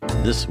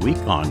This week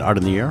on Art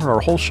in the Air,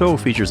 our whole show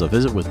features a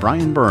visit with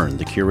Brian Byrn,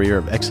 the Curator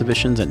of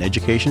Exhibitions and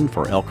Education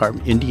for Elkhart,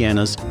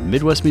 Indiana's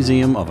Midwest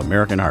Museum of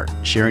American Art,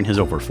 sharing his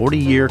over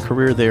 40-year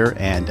career there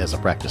and as a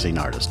practicing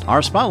artist.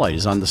 Our spotlight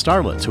is on the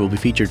Starlets, who will be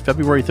featured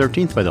February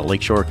 13th by the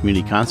Lakeshore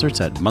Community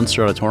Concerts at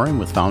Munster Auditorium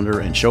with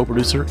founder and show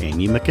producer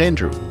Amy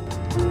McAndrew.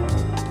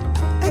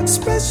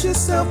 Express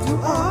yourself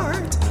through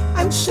art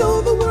and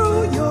show the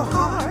world your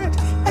heart.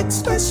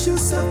 Express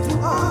yourself through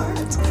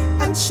art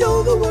and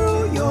show the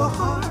world your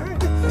heart.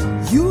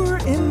 You're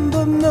in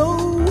the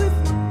know with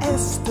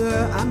Esther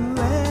and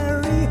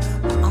Larry.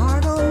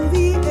 Art on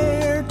the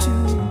air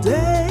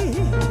today.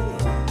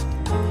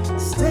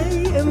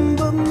 Stay in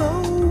the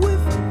know with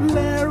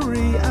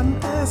Larry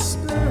and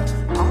Esther.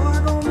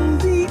 Art on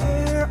the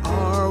air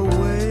our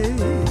way.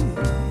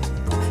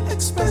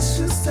 Express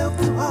yourself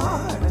through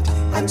art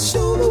and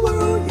show the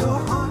world your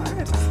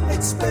heart.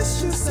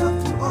 Express yourself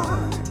through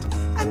art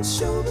and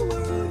show the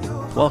world your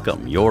heart.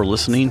 Welcome. You're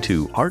listening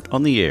to Art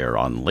on the Air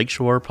on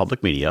Lakeshore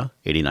Public Media,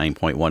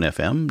 89.1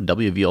 FM,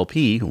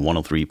 WVLP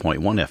 103.1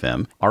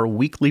 FM, our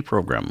weekly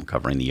program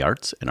covering the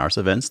arts and arts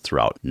events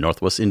throughout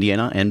Northwest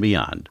Indiana and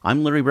beyond.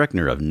 I'm Larry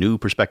Breckner of New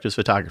Perspectives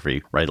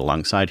Photography, right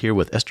alongside here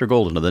with Esther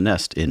Golden of The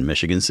Nest in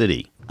Michigan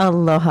City.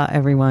 Aloha,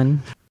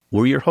 everyone.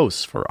 We're your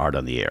hosts for Art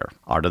on the Air.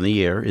 Art on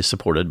the Air is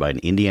supported by an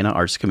Indiana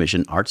Arts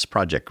Commission Arts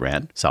Project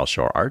Grant, South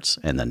Shore Arts,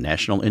 and the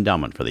National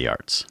Endowment for the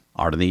Arts.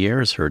 Art on the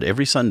Air is heard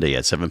every Sunday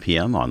at 7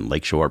 p.m. on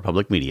Lakeshore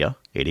Public Media,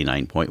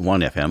 89.1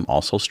 FM,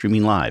 also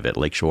streaming live at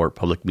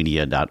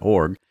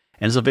lakeshorepublicmedia.org,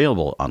 and is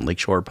available on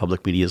Lakeshore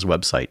Public Media's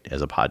website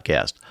as a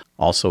podcast.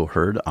 Also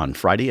heard on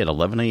Friday at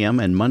 11 a.m.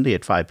 and Monday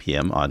at 5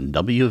 p.m. on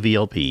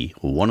WVLP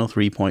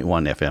 103.1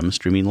 FM,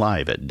 streaming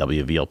live at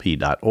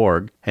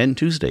wvlp.org, and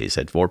Tuesdays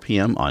at 4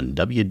 p.m. on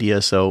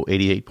WDSO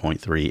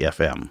 88.3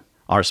 FM.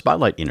 Our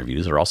spotlight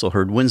interviews are also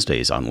heard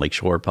Wednesdays on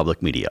Lakeshore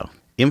Public Media.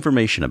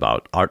 Information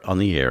about Art on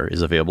the Air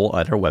is available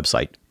at our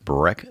website,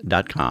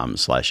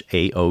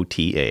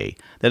 breck.com/AOTA.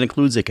 That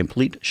includes a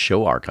complete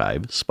show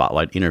archive,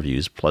 spotlight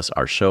interviews, plus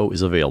our show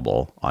is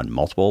available on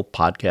multiple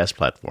podcast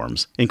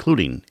platforms,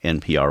 including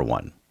NPR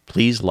One.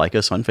 Please like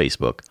us on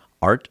Facebook,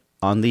 Art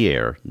on the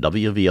Air,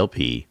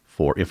 WVLP,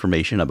 for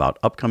information about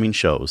upcoming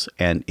shows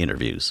and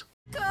interviews.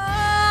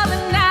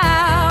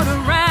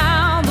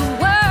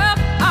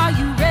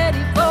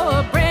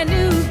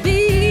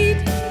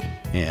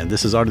 And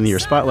this is Art in the Air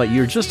Spotlight.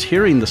 You're just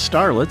hearing the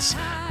Starlets,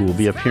 who will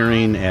be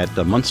appearing at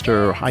the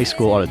Munster High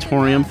School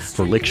Auditorium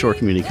for Lakeshore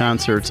Community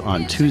Concerts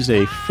on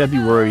Tuesday,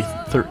 February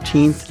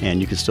 13th, and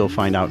you can still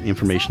find out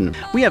information.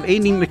 We have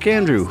Amy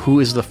McAndrew, who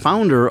is the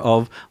founder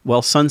of,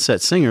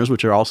 Sunset Singers,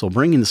 which are also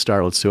bringing the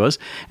Starlets to us,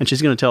 and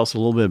she's going to tell us a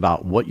little bit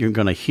about what you're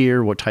going to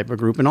hear, what type of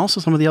group, and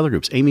also some of the other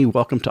groups. Amy,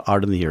 welcome to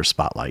Art in the Air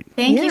Spotlight.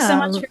 Thank you so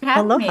much for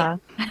having me.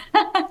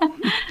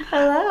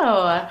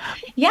 Hello.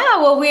 Yeah,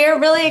 well, we're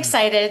really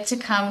excited to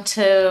come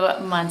to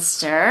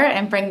Munster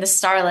and bring the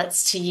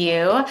Starlets to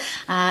you.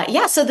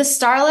 So the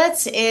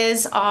Starlets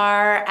is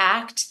our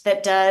act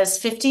that does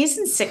 50s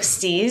and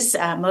 60s,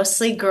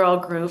 mostly girl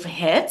group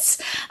hits.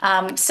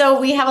 So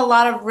we have a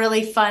lot of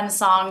really fun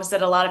songs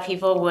that a lot of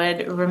people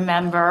would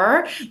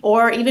remember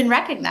or even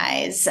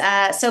recognize.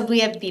 So we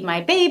have Be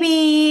My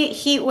Baby,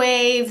 Heat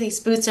Wave, These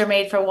Boots Are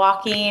Made for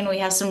Walking. We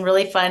have some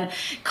really fun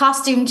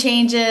costume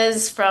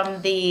changes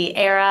from the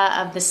era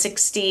of the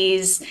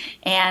 60s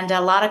and a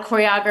lot of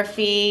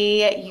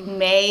choreography. You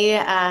may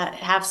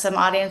have some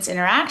audience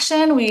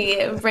interaction.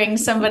 We bring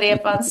somebody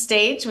up on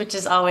stage, which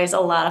is always a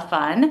lot of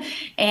fun.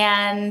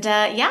 And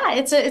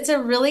it's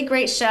a really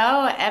great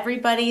show.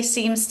 Everybody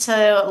seems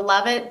to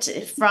love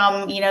it,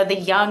 from the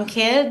young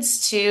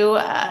kids to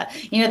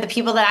the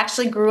people that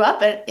actually grew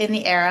up in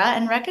the era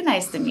and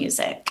recognize the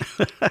music.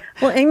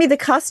 Well, Amy, the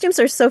costumes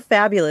are so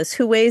fabulous.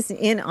 Who weighs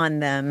in on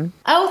them?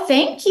 Oh,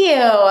 thank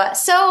you.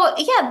 So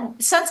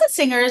Sunset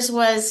Singers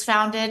was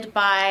founded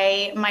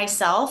by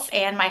myself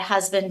and my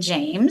husband,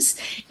 James.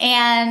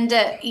 And,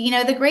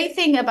 the great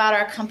thing about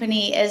our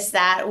company is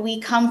that we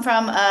come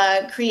from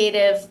a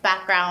creative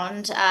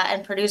background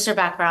and producer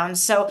background.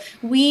 So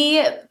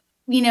we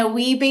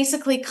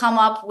basically come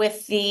up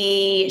with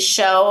the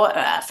show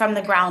from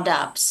the ground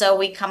up. So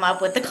we come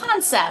up with the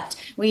concept,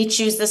 we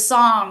choose the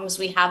songs,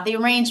 we have the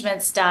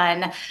arrangements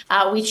done,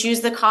 we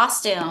choose the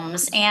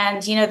costumes,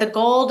 and the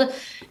gold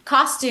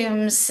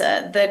costumes,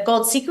 the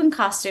gold sequin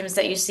costumes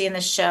that you see in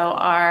the show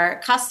are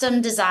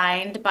custom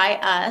designed by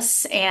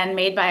us and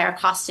made by our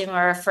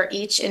costumer for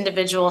each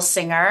individual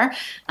singer.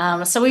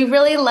 So we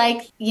really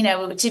like,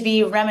 to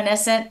be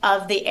reminiscent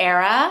of the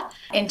era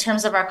in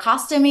terms of our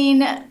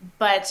costuming,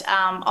 but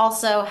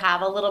also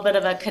have a little bit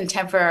of a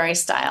contemporary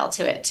style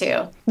to it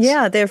too.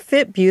 Yeah, they're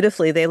fit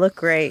beautifully. They look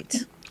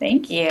great.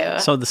 Thank you.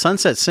 So the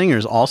Sunset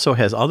Singers also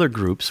has other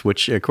groups,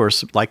 which, of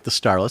course, like the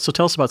Starlets. So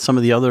tell us about some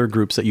of the other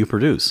groups that you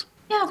produce.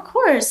 Yeah, of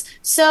course.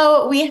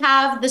 So we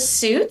have The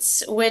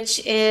Suits, which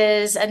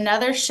is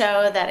another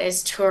show that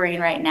is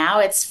touring right now.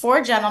 It's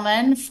four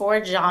gentlemen,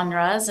 four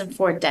genres, and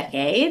four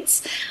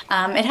decades.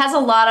 It has a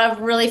lot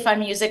of really fun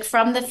music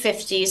from the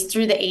 50s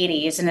through the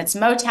 80s, and it's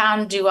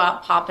Motown,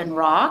 doo-wop, pop, and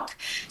rock.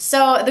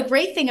 So the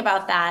great thing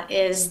about that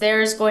is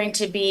there's going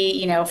to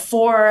be,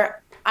 four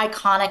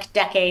iconic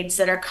decades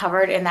that are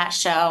covered in that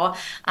show.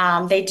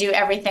 They do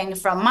everything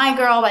from My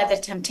Girl by The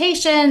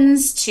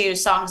Temptations to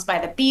songs by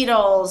the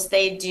Beatles.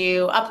 They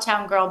do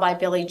Uptown Girl by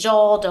Billy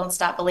Joel, Don't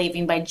Stop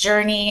Believing by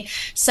Journey.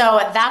 So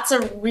that's a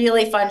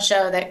really fun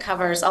show that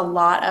covers a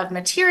lot of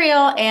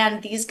material,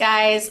 and these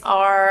guys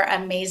are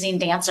amazing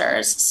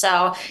dancers.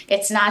 So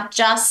it's not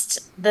just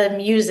the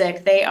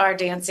music, they are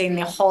dancing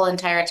the whole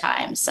entire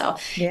time. So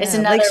it's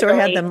another Lakeshore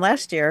had them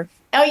last year.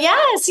 Oh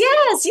yes,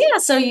 yes, yeah.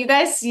 So you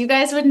guys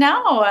would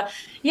know.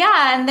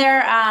 Yeah, and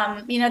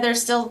they're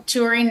still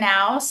touring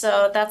now,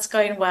 so that's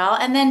going well.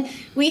 And then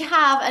we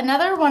have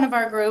another one of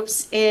our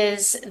groups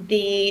is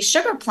the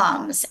Sugar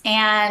Plums,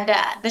 and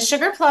the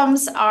Sugar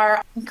Plums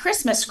are a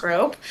Christmas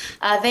group.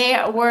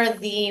 They were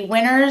the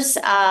winners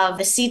of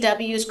the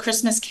CW's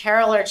Christmas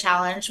Caroler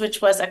Challenge, which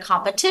was a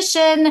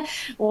competition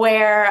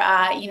where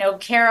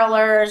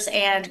carolers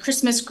and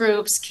Christmas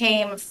groups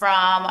came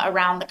from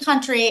around the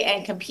country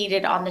and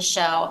competed on the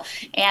show,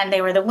 and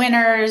they were the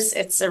winners.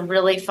 It's a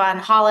really fun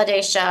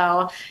holiday show.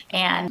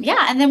 And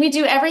then we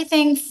do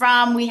everything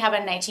from, we have a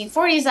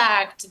 1940s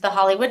act, the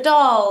Hollywood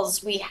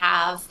Dolls, we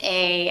have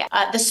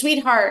the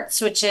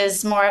Sweethearts, which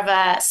is more of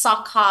a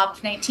sock hop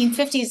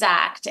 1950s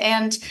act,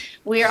 and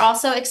we're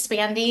also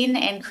expanding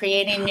and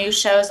creating new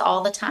shows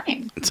all the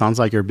time. It sounds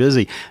like you're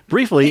busy.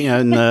 Briefly,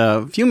 in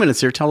a few minutes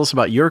here, tell us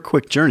about your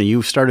quick journey.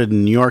 You started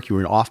in New York, you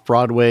were off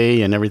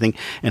Broadway and everything,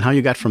 and how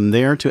you got from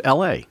there to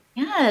LA.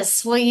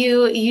 Yes, well,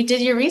 you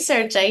did your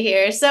research, I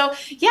hear. So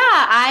yeah,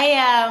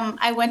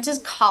 I went to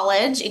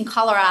college in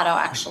Colorado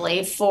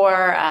actually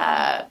for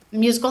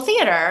musical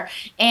theater,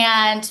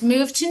 and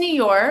moved to New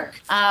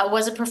York.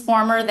 Was a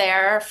performer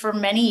there for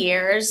many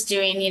years,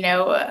 doing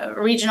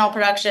regional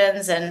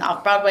productions and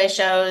off-Broadway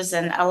shows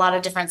and a lot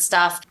of different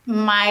stuff.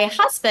 My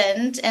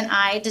husband and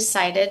I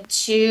decided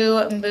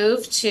to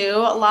move to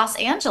Los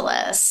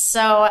Angeles,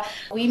 so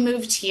we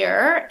moved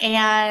here,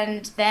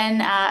 and then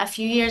a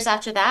few years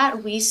after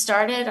that, we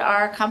started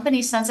our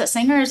company, Sunset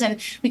Singers, and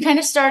we kind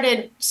of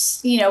started,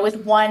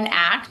 with one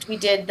act. We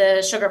did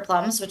the Sugar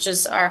Plums, which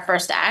is our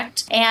first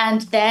act,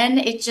 and then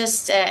it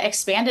just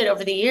expanded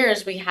over the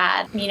years. We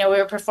had, we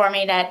were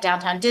performing at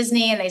Downtown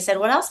Disney, and they said,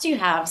 "What else do you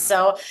have?"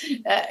 So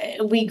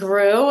we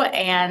grew,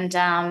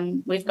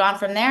 and we've gone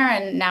from there,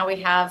 and now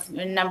we have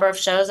a number of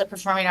shows at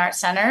performing arts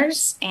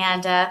centers,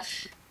 and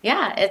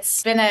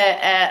it's been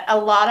a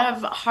lot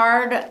of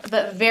hard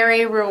but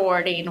very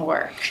rewarding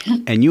work.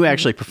 And you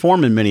actually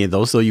perform in many of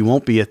those, though you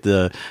won't be at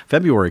the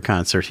February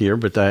concert here,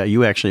 but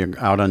you actually are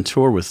out on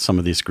tour with some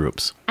of these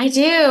groups. I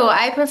do.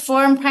 I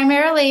perform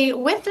primarily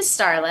with the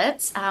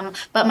Starlets,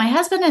 but my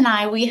husband and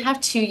I, we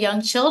have two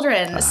young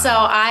children. So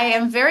I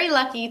am very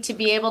lucky to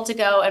be able to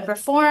go and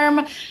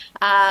perform,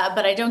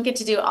 but I don't get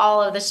to do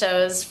all of the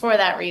shows for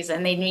that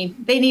reason. They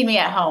need me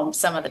at home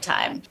some of the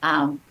time.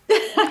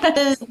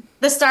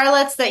 The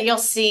Starlets that you'll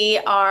see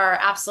are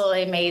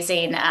absolutely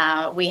amazing.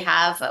 We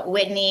have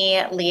Whitney,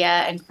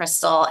 Leah, and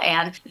Crystal,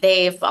 and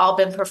they've all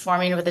been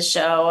performing with the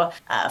show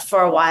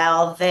for a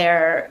while.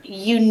 They're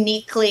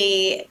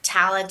uniquely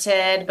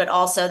talented, but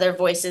also their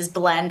voices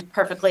blend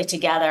perfectly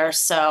together.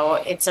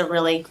 So it's a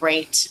really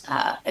great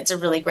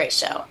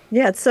show.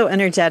 Yeah, it's so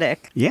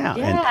energetic.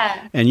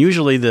 Yeah. And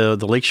usually the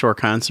Lakeshore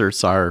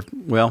concerts are,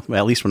 well,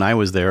 at least when I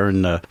was there,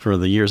 and for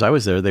the years I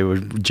was there, they were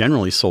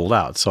generally sold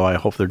out. So I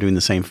hope they're doing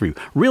the same for you.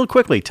 Real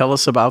quickly, tell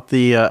us about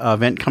the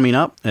event coming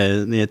up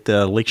at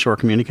Lakeshore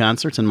Community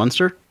Concerts in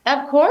Munster.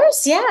 Of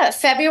course, yeah.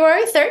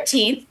 February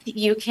 13th,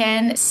 you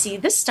can see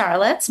the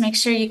Starlets. Make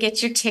sure you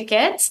get your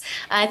tickets.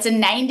 It's a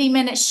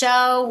 90-minute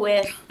show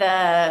with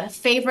the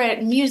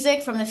favorite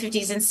music from the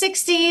 50s and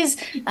 60s,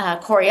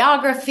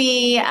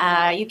 choreography.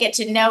 You get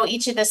to know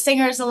each of the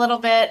singers a little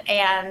bit,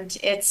 and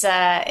it's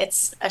a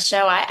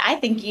show I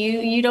think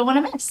you don't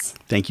want to miss.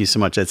 Thank you so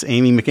much. That's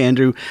Amy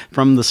McAndrew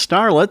from the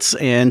Starlets,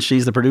 and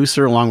she's the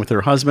producer along with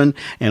her husband,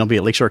 and it'll be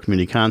at Lakeshore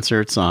Community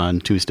Concerts on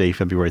Tuesday,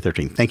 February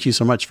 13th. Thank you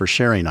so much for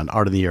sharing on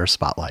Art of the Year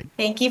Spotlight.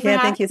 Thank you for having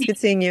me. Thank you. It's good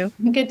seeing you.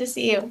 Good to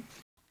see you.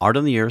 Art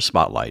on the Air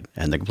Spotlight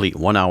and the complete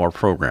one-hour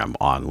program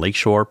on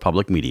Lakeshore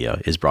Public Media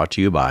is brought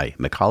to you by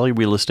McCauley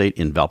Real Estate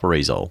in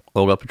Valparaiso,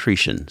 Olga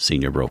Patrician,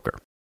 Senior Broker.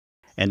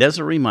 And as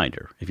a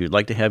reminder, if you'd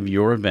like to have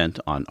your event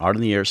on Art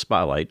on the Air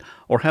Spotlight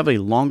or have a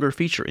longer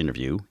feature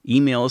interview,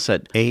 email us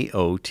at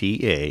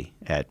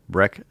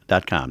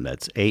aota@brech.com.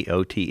 That's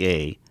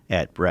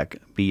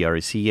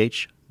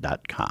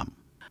aota@brech.com.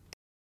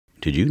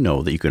 Did you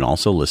know that you can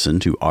also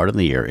listen to Art on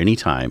the Air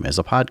anytime as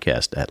a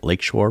podcast at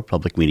Lakeshore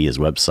Public Media's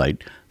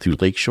website, through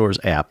Lakeshore's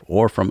app,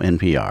 or from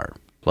NPR?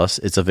 Plus,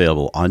 it's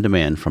available on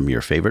demand from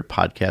your favorite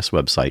podcast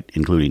website,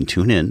 including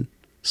TuneIn,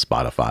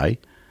 Spotify,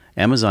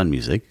 Amazon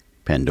Music,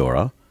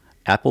 Pandora,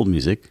 Apple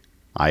Music,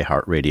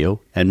 iHeartRadio,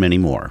 and many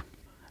more.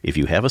 If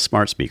you have a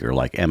smart speaker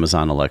like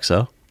Amazon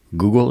Alexa,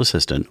 Google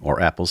Assistant, or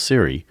Apple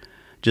Siri,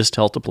 just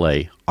tell to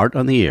play Art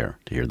on the Air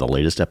to hear the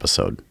latest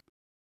episode.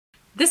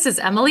 This is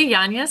Emily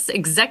Yanez,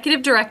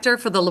 Executive Director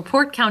for the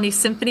LaPorte County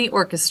Symphony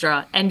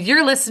Orchestra, and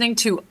you're listening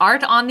to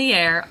Art on the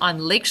Air on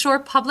Lakeshore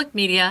Public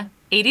Media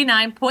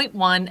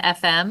 89.1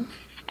 FM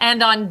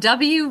and on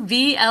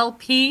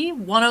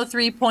WVLP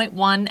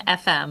 103.1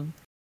 FM.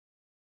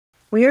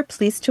 We are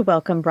pleased to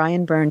welcome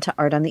Brian Byrn to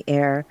Art on the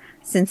Air.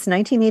 Since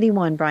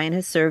 1981, Brian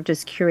has served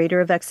as Curator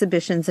of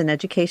Exhibitions and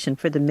Education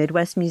for the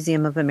Midwest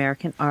Museum of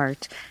American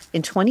Art.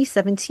 In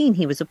 2017,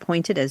 he was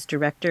appointed as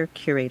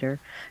Director-Curator.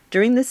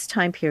 During this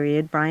time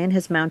period, Brian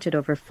has mounted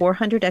over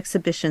 400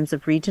 exhibitions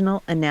of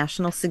regional and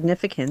national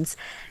significance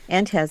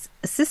and has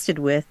assisted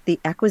with the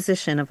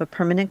acquisition of a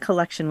permanent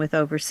collection with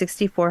over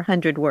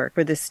 6,400 work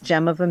for this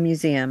gem of a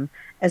museum.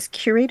 As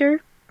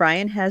Curator,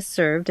 Brian has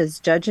served as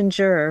judge and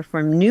juror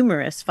for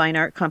numerous fine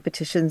art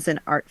competitions and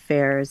art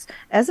fairs.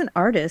 As an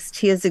artist,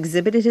 he has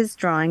exhibited his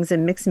drawings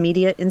in mixed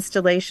media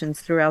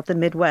installations throughout the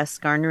Midwest,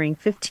 garnering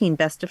 15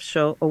 Best of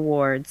Show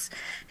awards.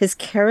 His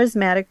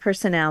charismatic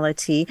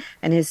personality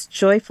and his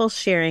joyful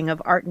sharing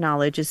of art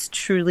knowledge is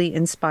truly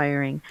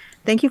inspiring.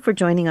 Thank you for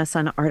joining us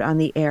on Art on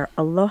the Air.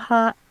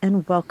 Aloha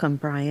and welcome,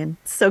 Brian.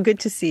 So good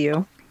to see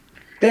you.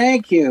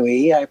 Thank you,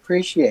 E. I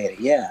appreciate it.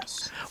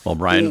 Yes. Well,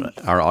 Brian,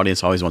 our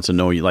audience always wants to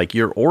know like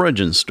your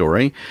origin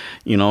story,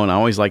 and I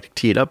always like to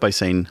tee it up by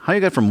saying how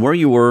you got from where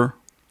you were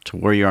to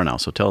where you are now.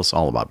 So tell us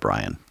all about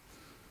Brian.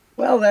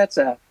 Well, that's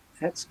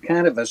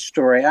kind of a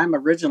story. I'm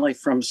originally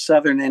from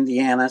Southern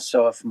Indiana,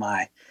 so if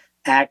my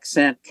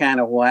accent kind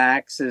of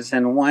waxes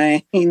and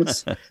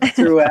wanes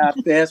throughout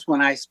this,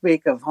 when I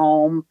speak of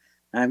home,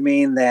 I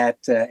mean that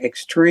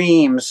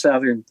extreme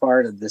southern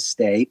part of the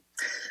state.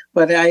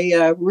 But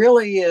I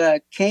really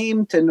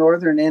came to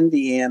northern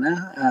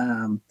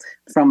Indiana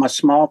from a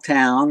small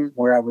town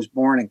where I was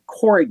born in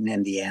Corydon,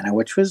 Indiana,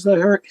 which was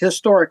the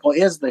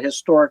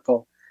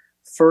historical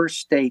first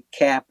state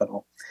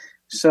capital.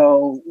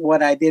 So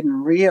what I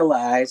didn't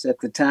realize at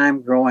the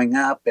time growing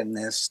up in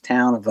this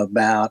town of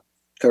about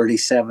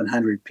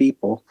 3,700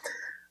 people,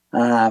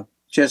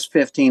 just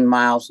 15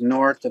 miles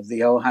north of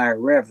the Ohio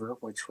River,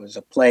 which was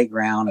a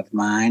playground of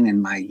mine in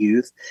my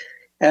youth,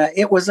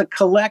 it was a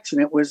collection.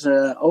 It was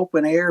an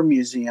open-air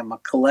museum, a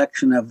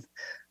collection of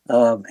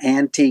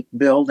antique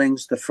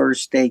buildings, the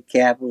first state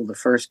capitol, the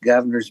first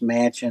governor's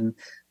mansion,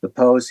 the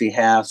Posey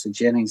House, the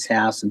Jennings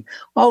House, and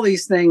all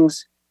these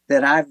things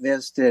that I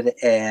visited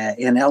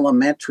in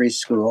elementary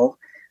school.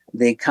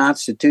 The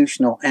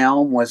Constitutional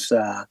Elm was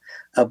a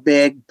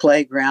big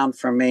playground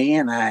for me,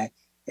 and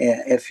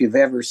if you've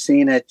ever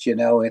seen it,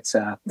 it's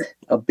a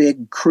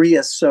big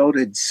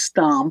creosoted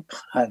stump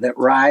that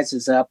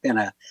rises up in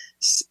a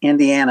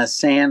Indiana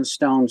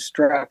sandstone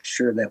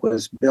structure that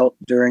was built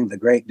during the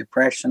Great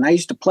Depression. I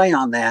used to play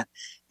on that,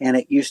 and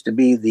it used to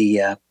be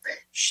the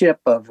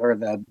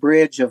the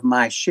bridge of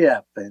my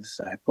ship as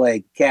I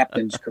played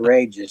Captain's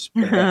Courageous.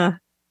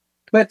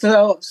 But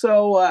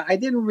so I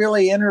didn't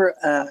really enter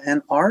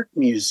an art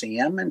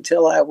museum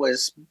until I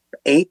was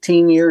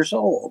 18 years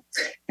old.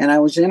 And I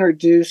was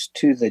introduced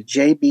to the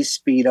J.B.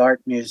 Speed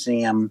Art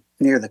Museum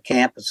near the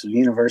campus of the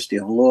University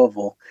of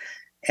Louisville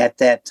at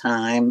that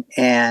time.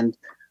 And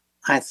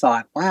I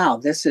thought, wow,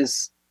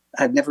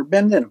 I've never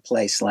been in a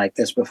place like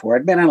this before.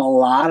 I'd been in a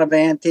lot of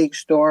antique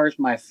stores.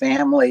 My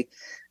family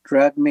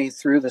drugged me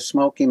through the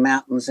Smoky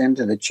Mountains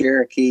into the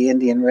Cherokee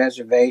Indian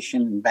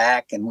Reservation and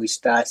back, and we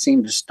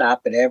seemed to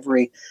stop at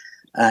every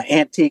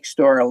antique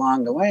store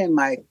along the way. And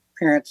my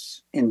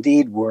parents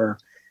indeed were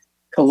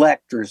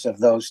collectors of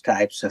those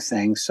types of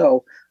things.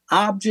 So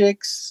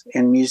objects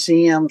and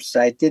museums,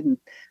 I didn't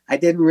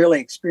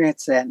really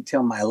experience that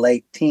until my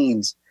late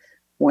teens,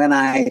 when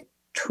I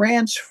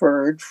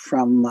transferred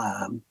from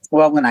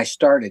when I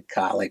started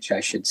college,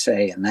 I should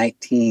say,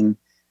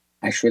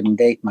 I shouldn't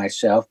date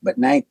myself, but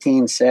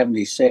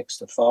 1976,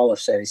 the fall of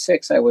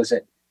 76, I was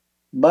at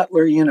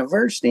Butler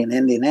University in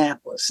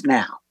Indianapolis.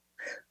 Now,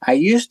 I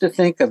used to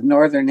think of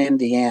northern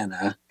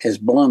Indiana as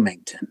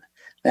Bloomington.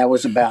 That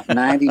was about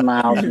 90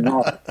 miles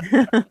north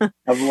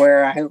of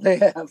where I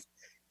live.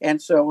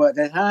 And so at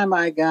the time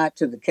I got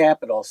to the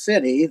capital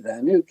city,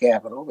 the new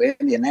capital,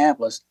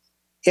 Indianapolis,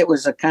 it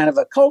was a kind of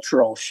a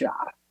cultural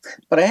shock.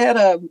 But I had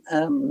a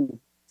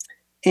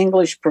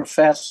English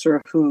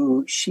professor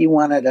who she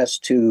wanted us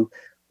to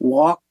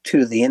walk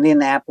to the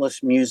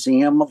Indianapolis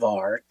Museum of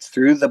Art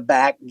through the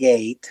back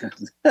gate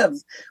of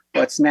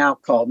what's now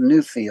called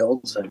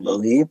Newfields, I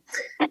believe,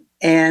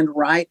 and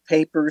write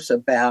papers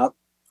about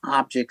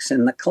objects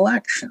in the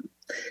collection.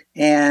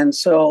 And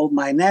so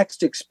my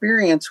next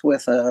experience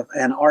with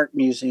an art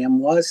museum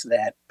was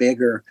that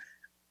bigger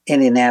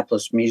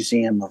Indianapolis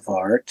Museum of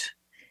Art.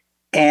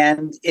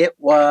 And it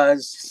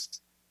was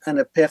an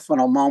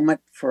epiphanal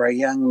moment for a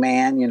young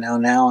man.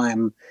 Now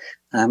I'm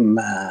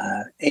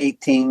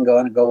 18,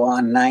 going to go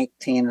on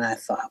 19. And I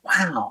thought,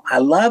 wow, I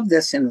love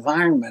this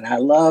environment. I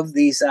love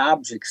these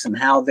objects and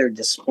how they're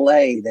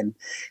displayed,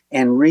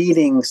 and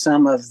reading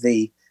some of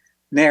the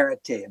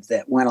narrative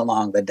that went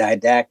along, the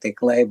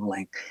didactic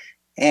labeling.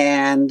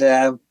 And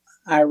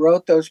I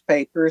wrote those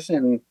papers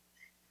and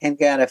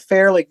got a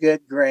fairly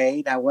good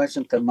grade. I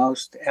wasn't the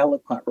most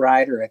eloquent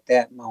writer at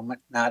that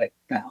moment, not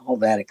all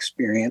that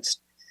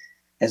experienced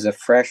as a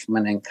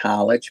freshman in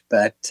college,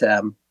 but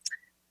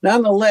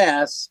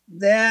nonetheless,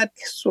 that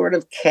sort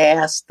of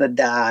cast the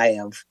die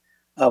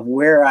of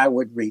where I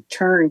would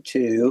return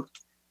to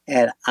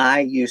at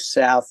IU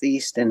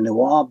Southeast in New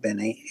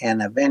Albany,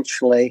 and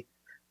eventually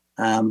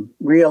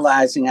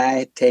realizing I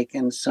had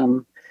taken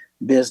some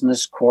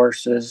business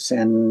courses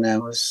and I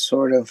was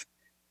sort of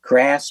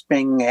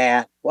grasping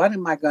at what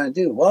am I going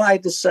to do? Well, I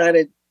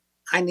decided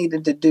I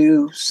needed to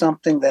do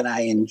something that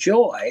I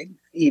enjoyed,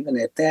 even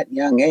at that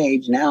young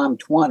age. Now I'm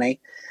 20.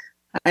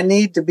 I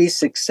need to be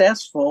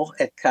successful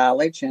at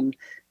college, and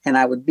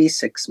I would be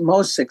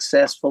most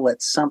successful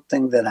at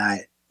something that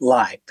I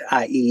liked,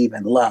 i.e.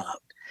 even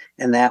loved,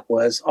 and that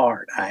was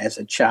art. As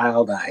a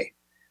child,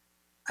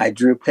 I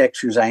drew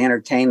pictures. I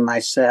entertained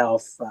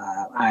myself.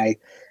 I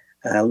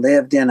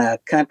lived in a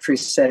country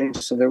setting,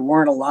 so there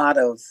weren't a lot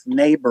of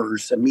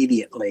neighbors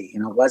immediately.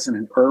 It wasn't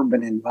an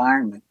urban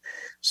environment.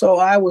 So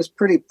I was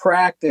pretty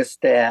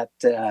practiced at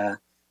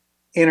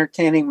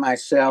entertaining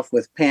myself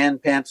with pen,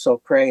 pencil,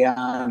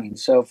 crayon, and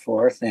so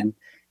forth, and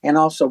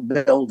also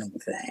building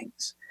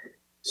things.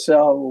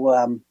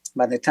 So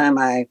by the time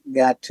I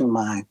got to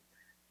my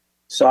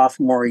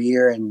sophomore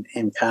year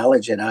in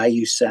college at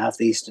IU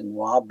Southeast in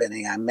New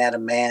Albany, I met a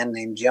man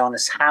named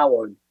Jonas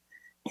Howard,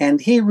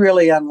 and he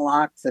really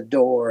unlocked the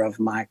door of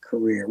my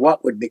career,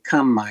 what would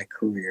become my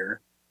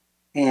career.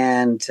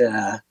 And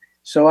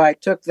so I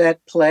took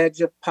that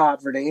pledge of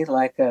poverty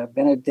like a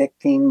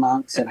Benedictine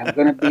monk, and I'm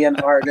going to be an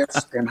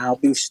artist and I'll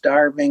be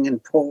starving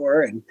and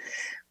poor,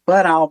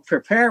 but I'll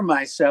prepare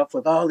myself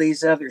with all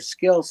these other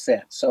skill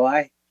sets. So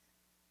I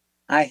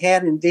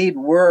had indeed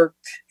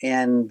worked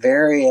in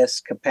various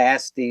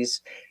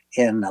capacities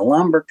in a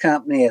lumber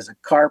company, as a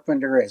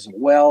carpenter, as a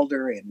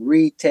welder, in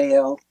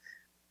retail.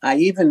 I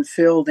even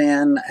filled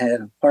in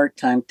a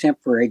part-time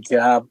temporary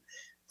job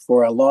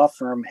for a law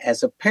firm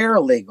as a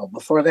paralegal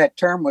before that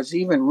term was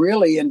even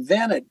really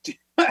invented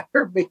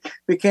or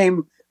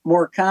became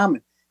more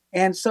common.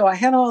 And so I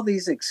had all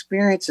these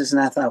experiences,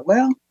 and I thought,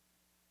 well,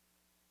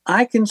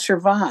 I can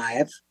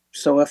survive.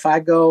 So if I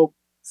go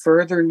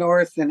further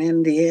north in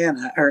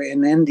Indiana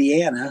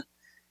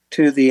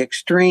to the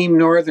extreme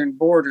northern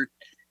border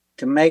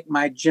to make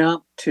my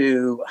jump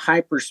to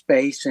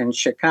hyperspace in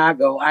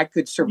Chicago, I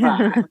could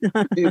survive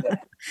to do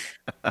that.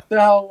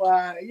 So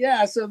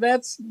so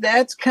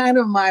that's kind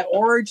of my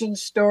origin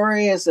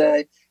story as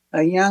a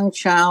young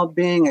child,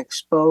 being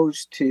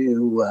exposed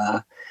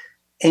to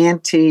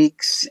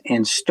antiques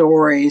and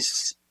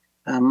stories.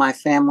 My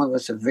family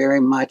was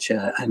very much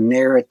a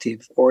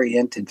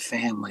narrative-oriented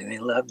family. They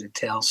loved to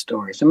tell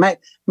stories. And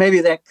maybe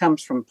that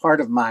comes from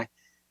part of my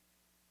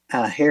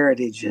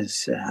heritage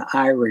as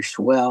Irish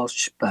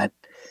Welsh, but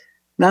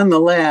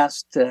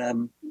nonetheless,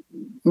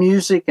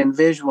 music and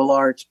visual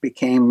arts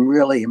became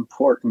really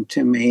important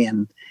to me,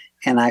 and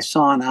I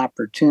saw an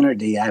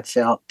opportunity, I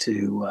felt,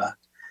 to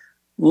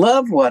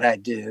love what I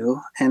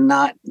do and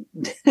not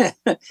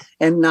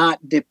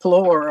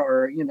deplore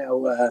or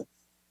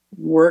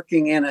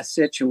working in a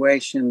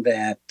situation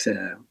that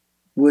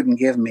wouldn't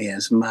give me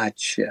as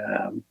much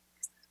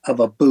of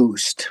a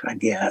boost, I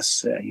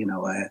guess.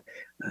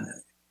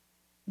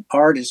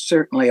 Art is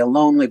certainly a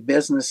lonely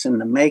business in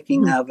the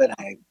making of it.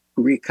 I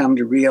come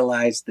to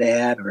realize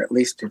that, or at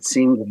least it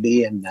seemed to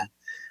be in the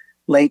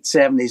late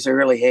 70s,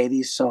 early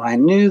 80s. So I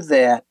knew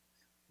that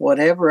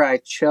whatever I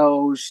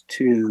chose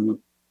to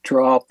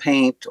draw,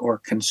 paint, or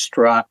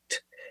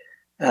construct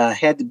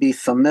had to be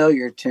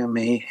familiar to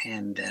me.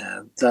 And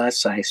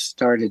thus I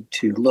started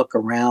to look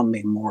around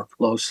me more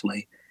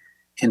closely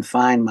and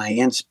find my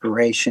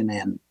inspiration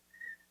in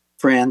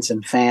friends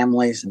and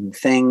families and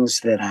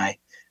things that I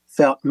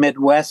felt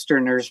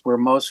Midwesterners were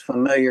most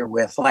familiar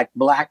with, like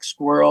black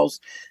squirrels,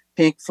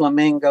 pink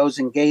flamingos,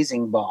 and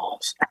gazing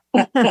balls.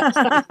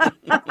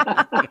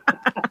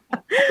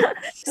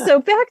 So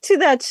back to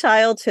that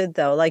childhood,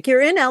 though, like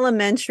you're in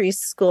elementary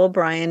school,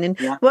 Brian, and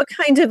what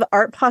kind of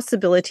art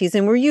possibilities,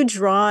 and were you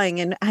drawing,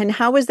 and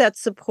how was that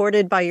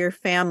supported by your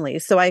family?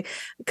 So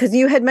because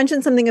you had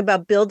mentioned something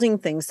about building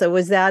things. So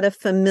was that a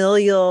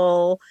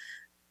familial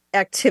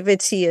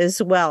activity as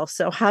well?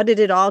 So how did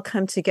it all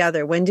come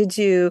together? When did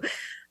you,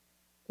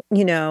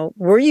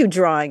 were you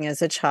drawing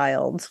as a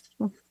child?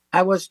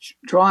 I was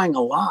drawing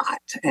a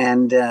lot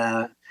and,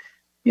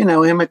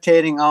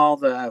 imitating all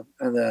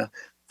the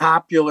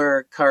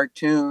popular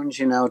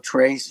cartoons,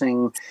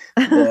 tracing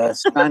the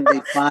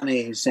Sunday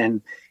funnies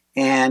and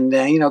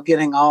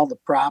getting all the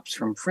props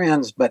from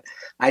friends. But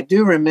I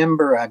do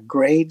remember a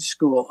grade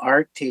school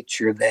art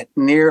teacher that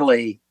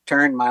nearly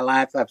turned my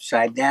life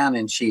upside down.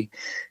 And she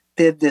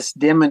did this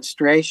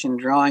demonstration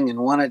drawing and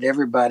wanted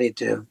everybody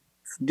to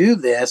do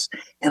this.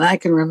 And I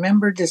can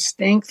remember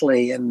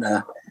distinctly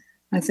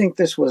I think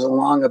this was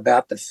along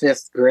about the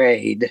 5th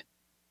grade,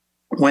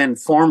 when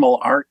formal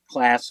art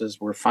classes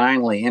were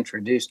finally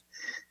introduced.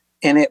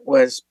 And it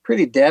was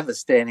pretty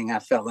devastating. I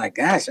felt like,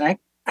 gosh, I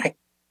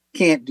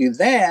can't do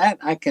that.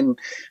 I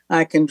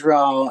can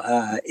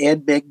draw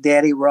Ed Big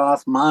Daddy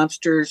Roth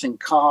monsters and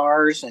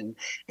cars and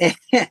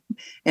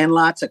and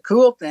lots of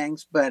cool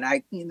things. But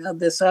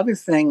this other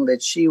thing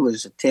that she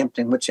was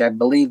attempting, which I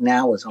believe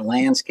now was a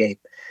landscape,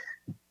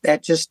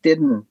 that just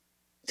didn't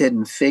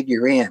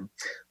figure in.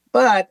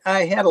 But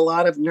I had a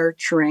lot of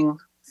nurturing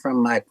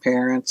from my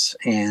parents,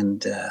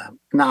 and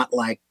not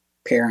like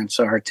parents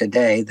are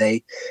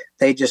today.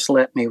 They just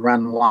let me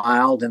run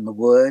wild in the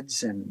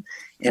woods and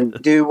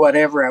do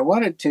whatever I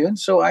wanted to. And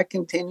so I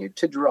continued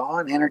to draw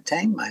and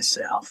entertain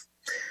myself,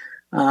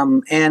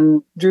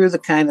 and drew the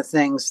kind of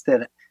things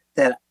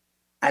that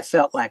I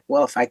felt like,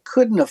 well, if I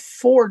couldn't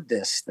afford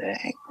this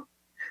thing,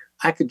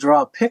 I could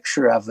draw a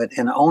picture of it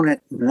and own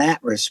it in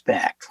that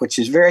respect, which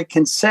is very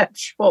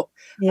conceptual,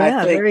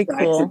 Yeah, I think, very by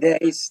cool.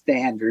 today's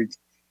standards.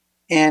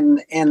 And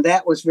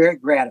that was very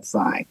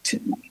gratifying to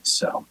me.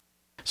 So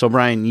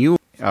Brian, you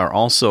are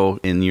also,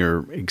 in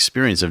your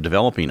experience of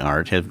developing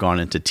art, have gone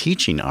into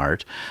teaching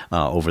art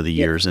over the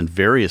years in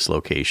various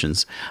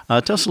locations.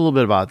 Tell us a little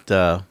bit about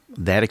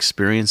that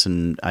experience,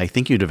 and I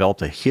think you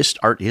developed a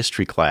art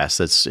history class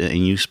that's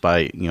in use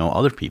by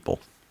other people.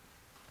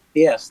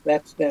 yes,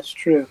 that's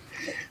true.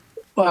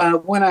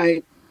 When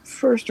I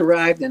first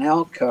arrived in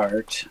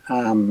Elkhart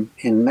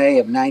in May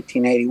of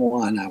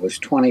 1981, I was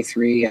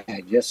 23. I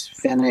had just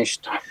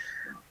finished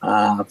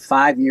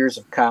 5 years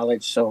of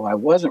college, so I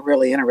wasn't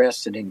really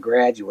interested in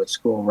graduate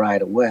school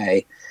right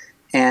away.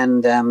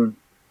 And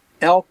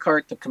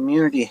Elkhart, the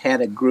community,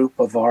 had a group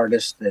of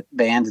artists that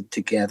banded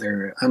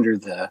together under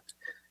the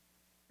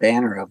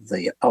banner of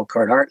the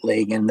Elkhart Art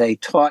League, and they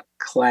taught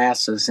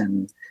classes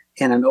in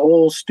an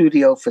old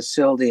studio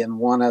facility in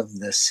one of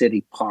the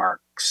city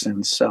parks.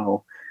 And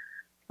so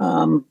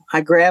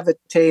I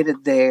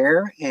gravitated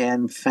there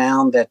and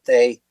found that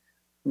they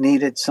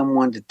needed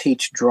someone to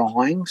teach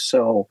drawing.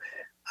 So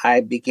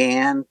I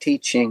began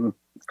teaching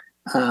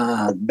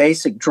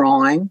basic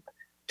drawing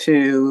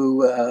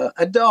to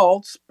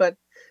adults. But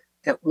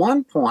at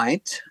one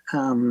point,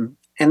 and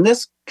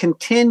this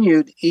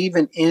continued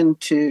even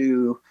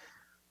into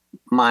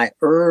my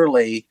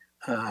early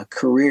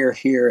career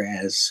here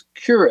as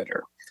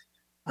curator.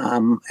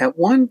 At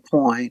one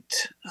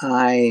point,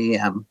 I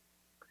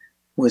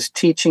was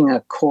teaching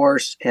a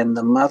course, and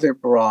the mother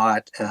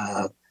brought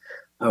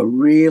a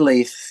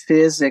really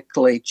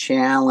physically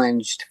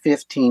challenged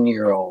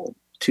 15-year-old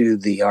to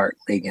the Art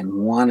League and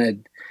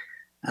wanted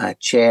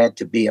Chad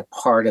to be a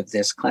part of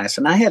this class.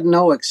 And I had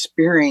no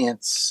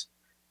experience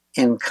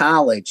in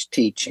college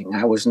teaching.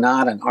 I was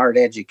not an art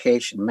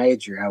education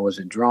major. I was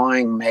a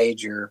drawing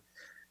major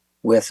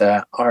with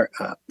a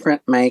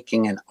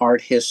printmaking and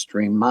art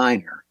history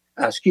minor.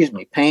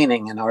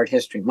 Painting and art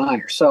history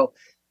minor. So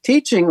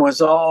teaching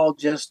was all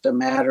just a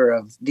matter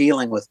of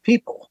dealing with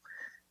people.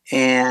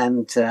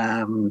 And,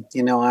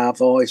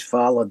 I've always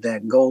followed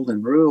that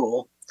golden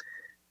rule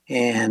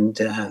and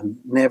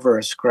never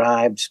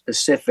ascribed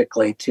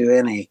specifically to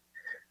any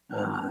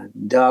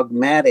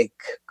dogmatic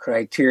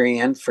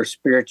criterion for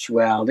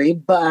spirituality.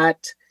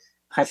 But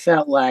I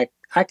felt like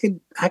I could,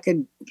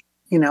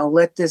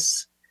 let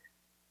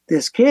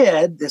this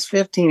kid, this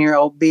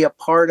 15-year-old, be a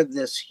part of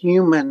this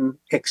human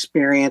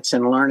experience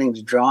and learning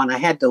to draw. And I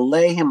had to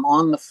lay him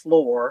on the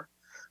floor,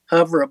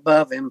 hover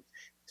above him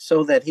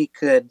so that he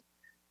could,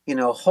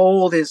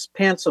 hold his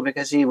pencil,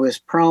 because he was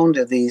prone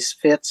to these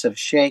fits of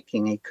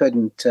shaking. He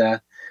couldn't,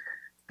 and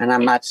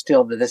I'm not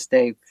still to this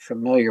day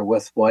familiar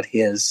with what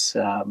his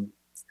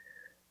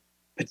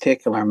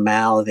particular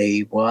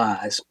malady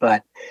was,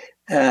 but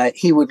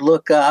he would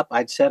look up.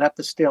 I'd set up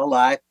a still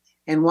life.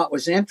 And what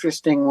was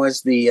interesting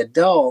was the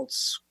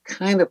adults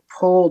kind of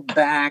pulled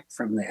back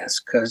from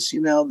this because,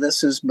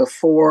 this is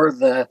before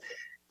the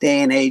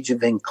day and age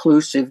of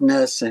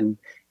inclusiveness and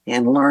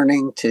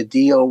learning to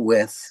deal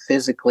with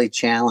physically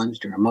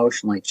challenged or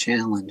emotionally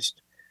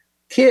challenged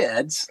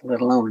kids, let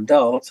alone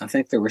adults. I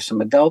think there were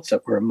some adults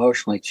that were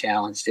emotionally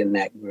challenged in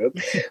that group.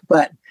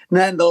 But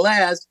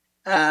nonetheless,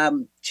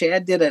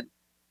 Chad did an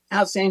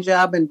outstanding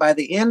job. And by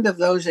the end of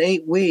those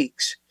 8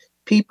 weeks,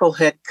 people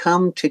had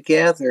come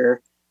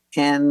together.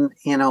 And,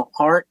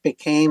 art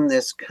became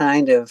this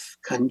kind of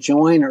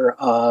conjoiner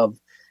of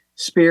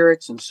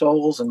spirits and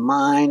souls and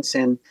minds.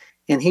 And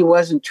he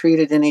wasn't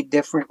treated any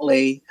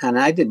differently. And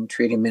I didn't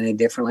treat him any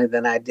differently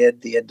than I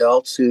did the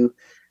adults who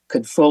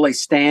could fully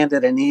stand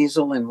at an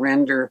easel and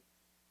render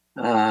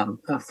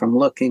from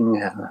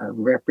looking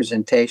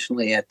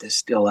representationally at this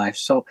still life.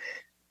 So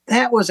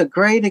that was a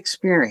great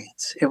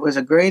experience. It was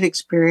a great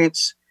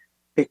experience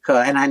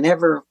and I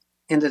never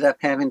ended up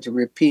having to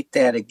repeat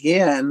that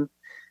again.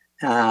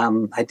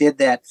 I did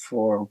that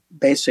for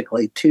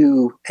basically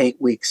 2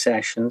 8-week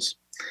sessions.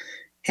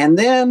 And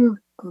then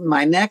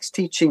my next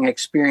teaching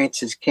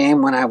experiences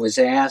came when I was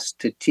asked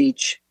to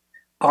teach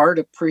art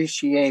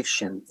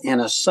appreciation in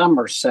a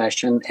summer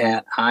session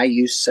at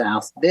IU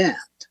South Bend.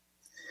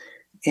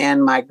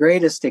 And my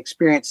greatest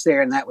experience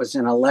there, and that was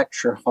in a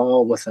lecture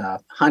hall with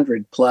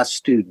 100+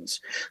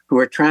 students who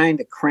were trying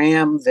to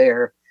cram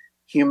their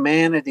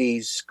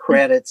humanities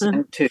credits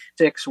into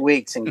 6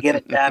 weeks and get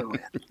it done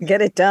with.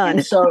 Get it done.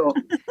 And so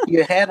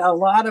you had a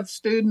lot of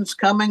students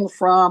coming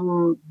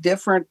from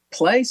different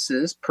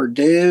places,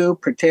 Purdue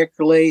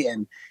particularly,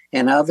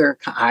 and other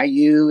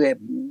IU,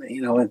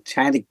 and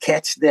trying to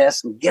catch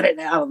this and get it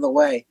out of the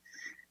way.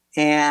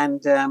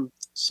 And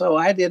so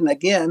I didn't,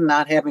 again,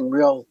 not having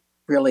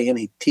really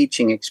any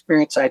teaching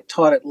experience. I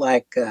taught it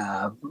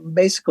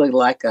basically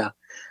like a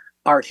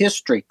art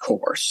history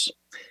course.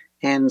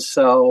 And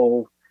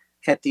so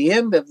at the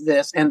end of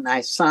this, and I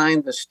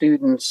assigned the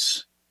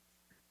students,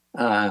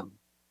 I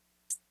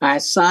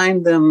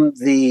assigned them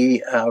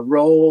the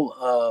role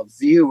of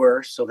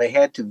viewer, so they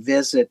had to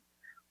visit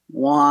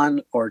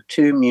 1 or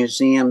 2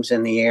 museums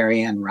in the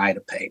area and write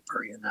a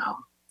paper,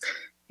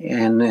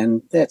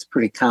 And that's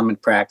pretty common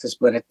practice.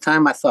 But at the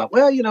time I thought,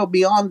 well,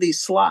 beyond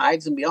these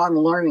slides and beyond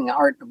learning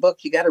art in a book,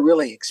 you got to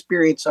really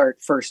experience art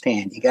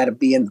firsthand. You got to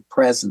be in the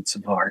presence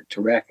of art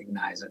to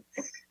recognize it.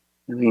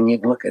 I mean, you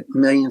can look at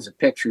millions of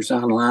pictures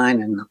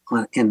online and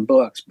in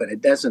books, but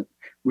it doesn't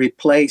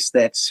replace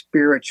that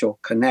spiritual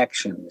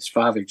connection, as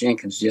Father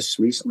Jenkins just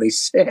recently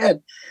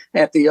said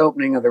at the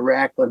opening of the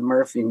Racklin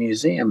Murphy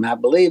Museum. I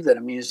believe that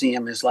a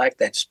museum is like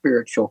that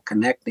spiritual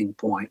connecting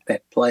point,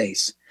 that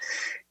place.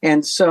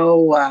 And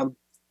so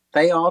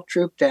they all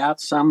trooped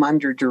out, some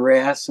under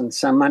duress and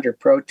some under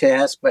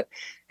protest. But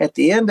at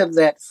the end of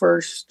that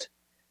first,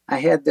 I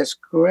had this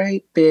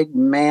great big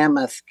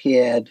mammoth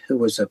kid who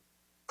was a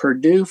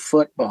Purdue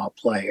football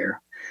player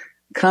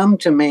come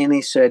to me, and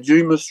he said,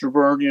 "Gee, Mr.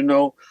 Byrn,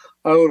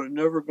 I would have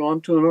never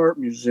gone to an art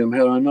museum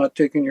had I not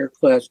taken your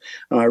class.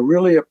 And I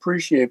really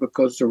appreciate it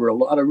because there were a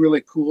lot of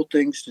really cool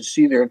things to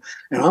see there.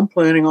 And I'm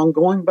planning on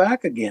going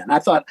back again." I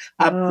thought,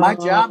 my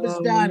job is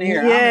done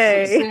here.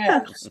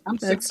 Yay. I'm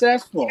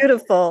successful.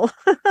 Beautiful.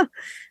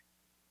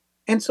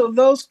 And so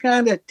those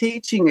kind of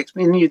teaching,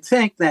 and you'd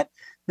think that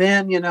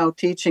then,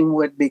 teaching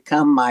would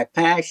become my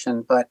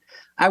passion, but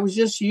I was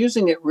just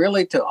using it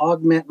really to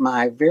augment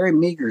my very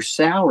meager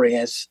salary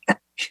as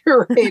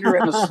curator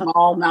in a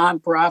small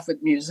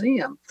nonprofit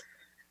museum.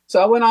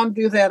 So I went on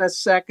to do that a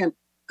second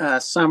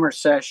summer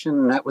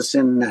session. That was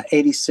in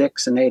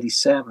 86 and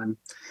 87.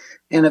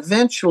 And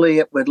eventually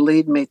it would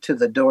lead me to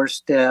the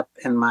doorstep,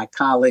 and my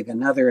colleague,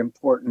 another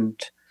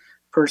important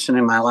person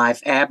in my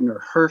life,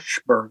 Abner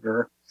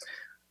Hirschberger,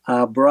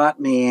 brought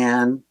me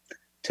in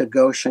to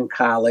Goshen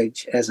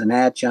College as an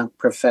adjunct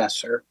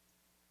professor.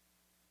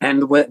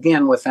 And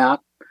again,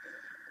 without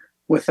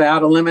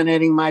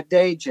eliminating my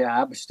day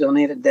job, I still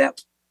needed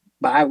that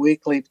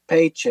biweekly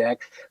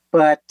paycheck.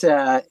 But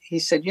he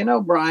said,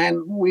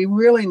 Brian, we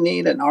really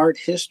need an art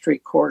history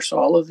course.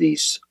 All of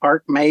these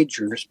art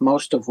majors,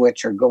 most of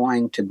which are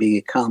going to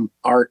become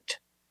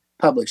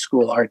public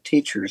school art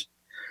teachers,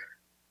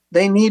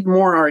 they need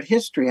more art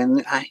history.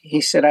 And he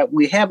said,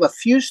 we have a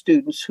few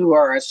students who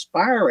are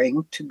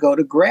aspiring to go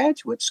to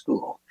graduate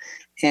school,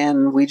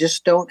 and we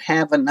just don't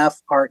have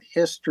enough art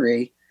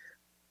history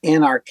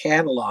in our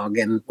catalog,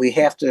 and we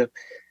have to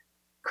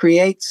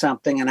create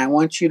something. And I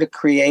want you to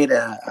create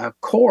a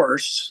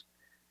course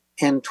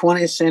in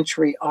 20th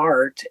century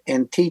art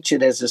and teach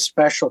it as a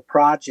special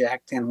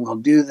project. And we'll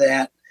do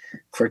that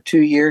for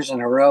 2 years in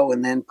a row.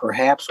 And then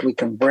perhaps we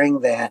can bring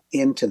that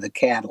into the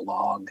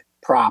catalog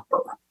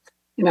proper.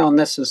 And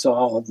this is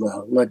all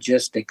the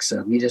logistics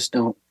of, you just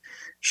don't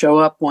show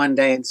up one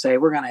day and say,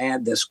 we're going to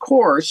add this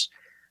course.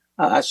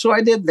 So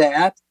I did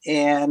that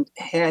and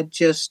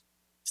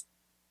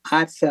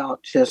I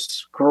felt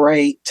just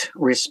great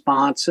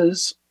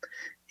responses.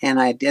 And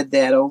I did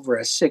that over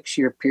a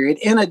 6-year period,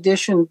 and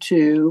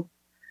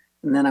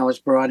then I was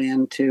brought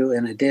into,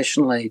 and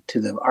additionally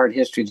to the art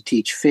history, to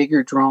teach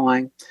figure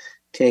drawing,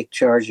 take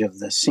charge of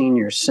the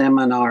senior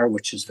seminar,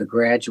 which is the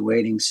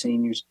graduating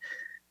seniors,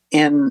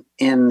 in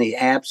the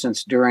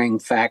absence during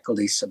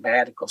faculty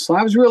sabbatical. So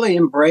I was really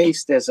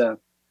embraced as a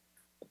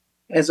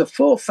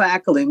full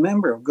faculty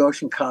member of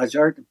Goshen College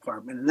Art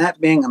Department, and that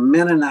being a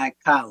Mennonite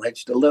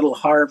college, the little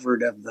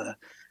Harvard of the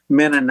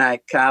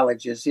Mennonite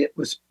colleges, it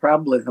was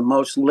probably the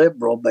most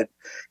liberal, but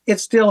it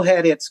still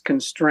had its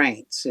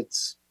constraints.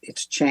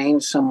 It's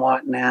changed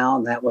somewhat now,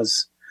 and that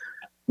was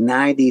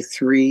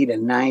 93 to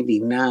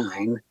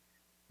 99.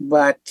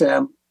 But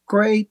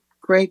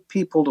great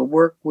people to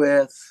work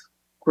with,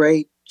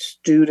 great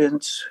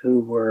students who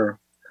were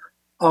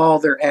all,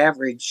 their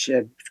average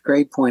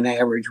grade point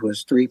average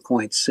was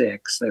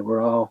 3.6. They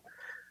were all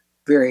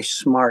very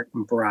smart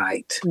and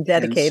bright.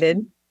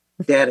 Dedicated.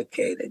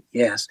 Dedicated,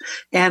 yes.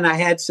 And I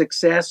had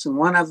success. And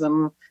one of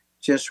them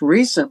just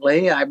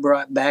recently, I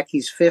brought back,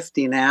 he's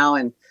 50 now,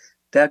 and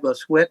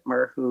Douglas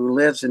Whitmer, who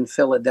lives in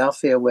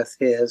Philadelphia with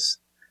his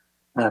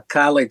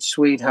college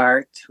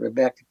sweetheart,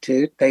 Rebecca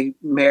Toot. They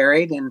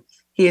married, and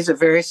he's a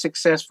very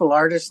successful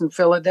artist in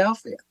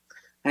Philadelphia.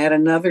 I had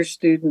another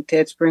student,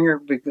 Ted Springer,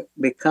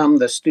 become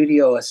the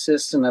studio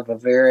assistant of a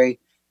very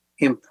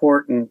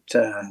important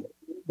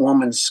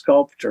woman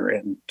sculptor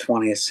in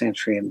 20th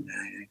century, and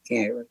I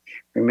can't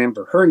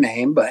remember her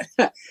name, but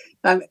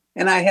and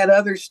I had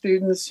other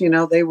students,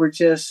 they were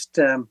just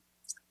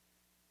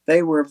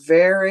they were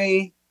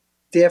very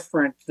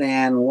different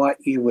than what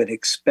you would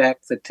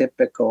expect the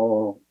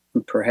typical,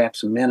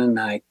 perhaps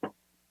Mennonite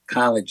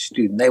college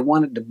student. They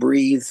wanted to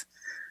breathe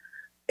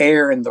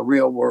air in the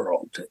real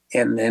world.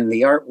 And in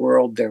the art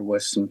world, there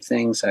was some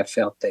things I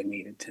felt they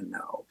needed to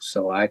know.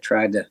 So I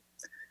tried to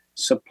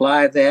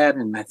supply that.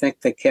 And I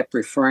think they kept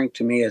referring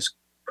to me as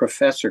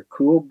Professor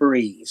Cool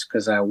Breeze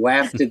because I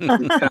wafted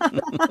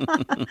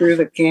through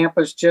the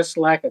campus just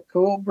like a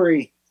cool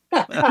breeze.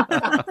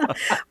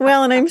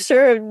 Well, and I'm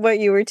sure what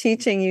you were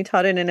teaching, you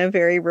taught it in a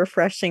very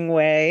refreshing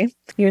way.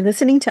 You're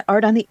listening to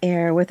Art on the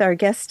Air with our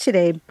guest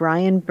today,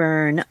 Brian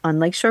Byrn, on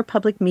Lakeshore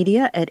Public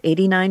Media at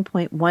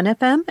 89.1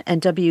 FM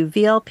and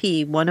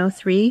WVLP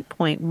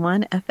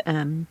 103.1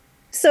 FM.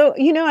 So,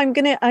 I'm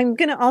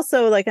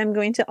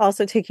going to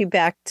also take you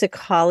back to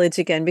college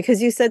again,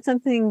 because you said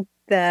something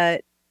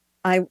that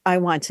I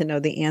want to know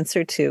the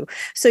answer to.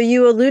 So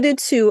you alluded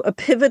to a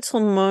pivotal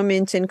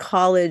moment in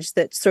college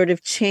that sort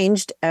of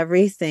changed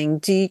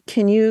everything.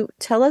 Can you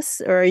tell us,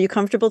 or are you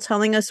comfortable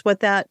telling us what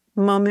that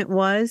moment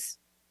was?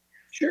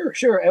 Sure.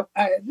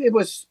 It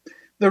was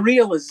the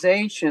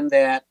realization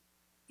that,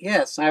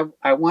 yes,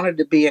 I wanted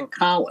to be in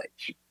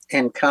college.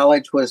 And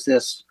college was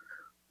this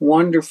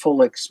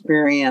wonderful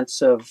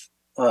experience of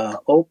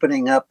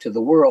opening up to the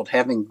world,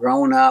 having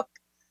grown up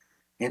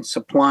and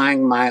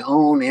supplying my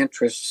own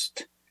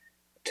interest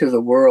to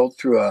the world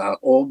through a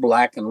old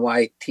black and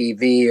white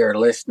TV or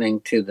listening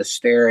to the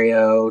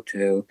stereo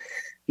to,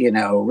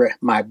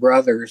 my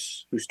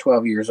brother's, who's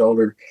 12 years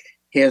older,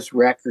 his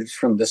records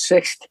from the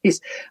 60s.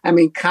 I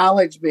mean,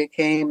 college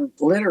became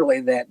literally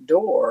that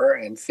door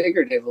and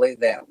figuratively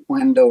that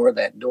window or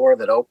that door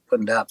that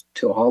opened up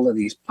to all of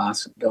these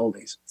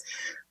possibilities.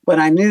 But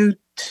I knew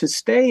to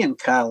stay in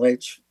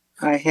college,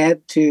 I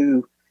had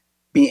to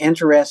be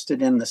interested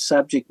in the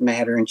subject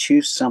matter and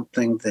choose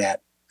something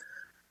that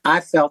I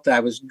felt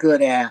I was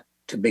good at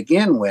to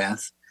begin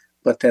with,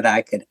 but that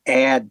I could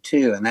add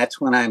to. And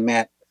that's when I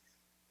met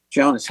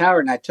Jonas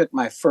Howard, and I took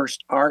my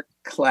first art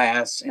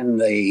class in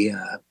the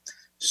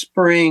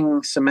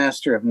spring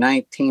semester of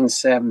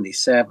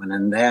 1977.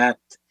 And that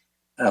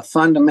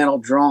fundamental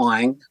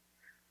drawing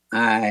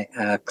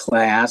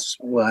class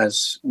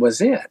was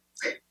it.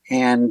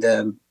 And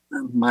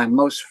my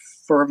most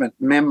fervent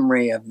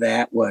memory of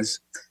that was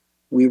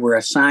we were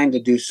assigned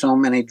to do so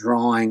many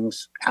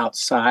drawings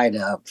outside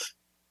of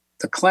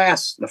the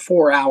class, the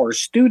 4-hour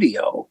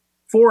studio,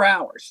 4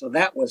 hours. So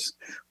that was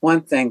one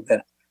thing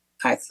that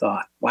I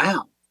thought,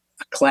 wow,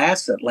 a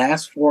class that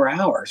lasts 4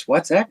 hours.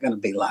 What's that going to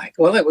be like?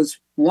 Well, it was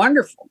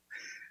wonderful.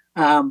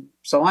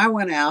 So I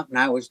went out and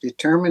I was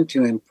determined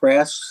to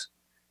impress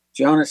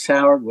Jonas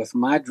Howard with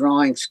my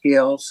drawing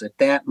skills at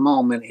that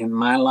moment in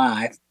my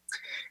life.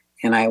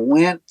 And I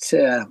went,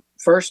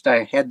 first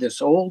I had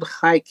this old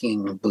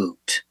hiking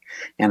boot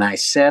and I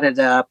set it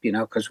up,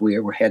 because we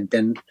had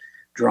been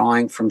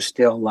drawing from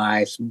still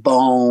lifes,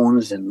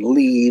 bones and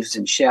leaves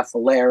and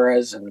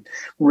chefileras and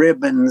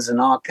ribbons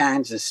and all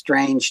kinds of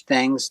strange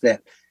things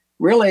that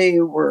really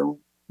were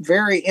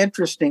very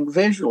interesting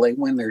visually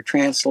when they're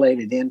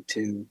translated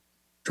into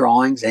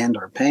drawings and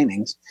or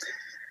paintings.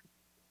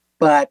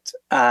 But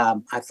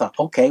I thought,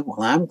 okay,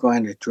 well, I'm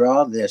going to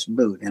draw this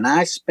boot. And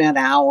I spent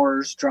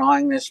hours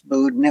drawing this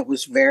boot, and it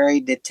was very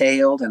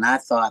detailed. And I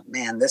thought,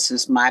 man, this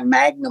is my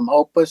magnum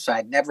opus.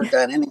 I'd never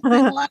done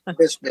anything like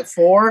this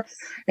before.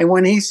 And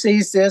when he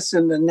sees this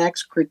in the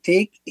next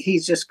critique,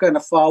 he's just going to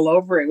fall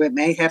over. We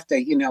may have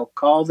to,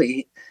 call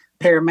the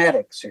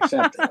paramedics or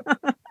something.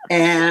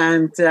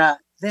 And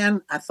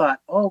then I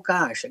thought, oh,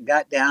 gosh, I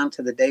got down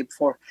to the day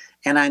before,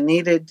 and I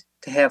needed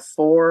to have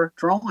 4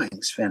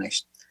 drawings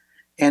finished.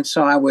 And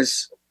so I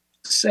was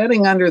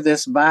sitting under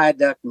this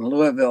viaduct in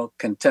Louisville,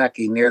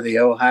 Kentucky, near the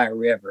Ohio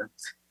River.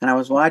 And I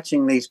was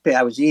watching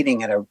I was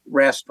eating at a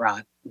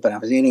restaurant, but I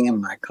was eating in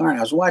my car. And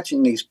I was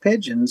watching these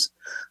pigeons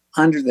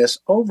under this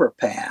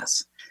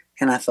overpass.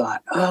 And I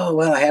thought, oh,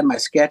 well, I had my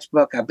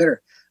sketchbook. I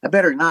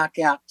better knock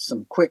out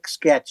some quick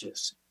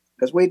sketches.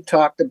 Because we'd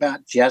talked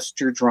about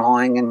gesture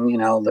drawing and,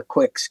 the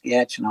quick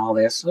sketch and all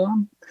this. So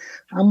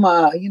I'm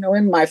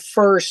in my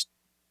first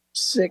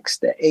 6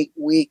 to 8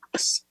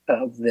 weeks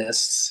of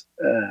this,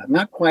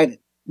 not quite at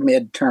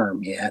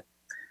midterm yet.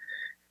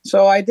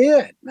 So I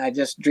did. I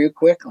just drew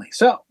quickly.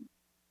 So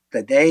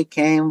the day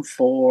came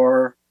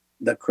for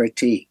the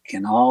critique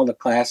and all the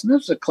class. And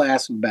this was a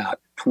class of about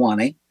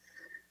 20.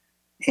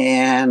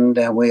 And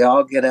we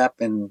all get up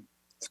and,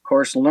 of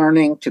course,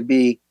 learning to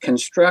be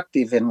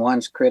constructive in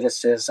one's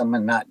criticism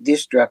and not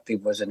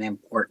destructive was an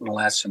important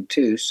lesson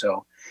too.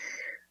 So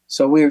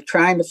we were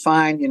trying to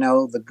find,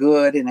 the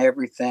good in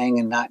everything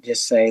and not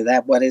just say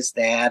that, what is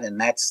that? And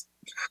that's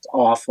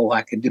awful.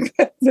 I could do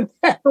better than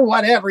that or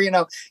whatever,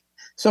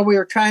 So we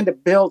were trying to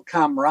build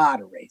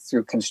camaraderie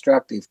through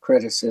constructive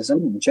criticism.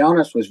 And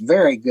Jonas was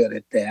very good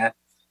at that.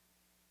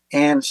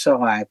 And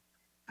so I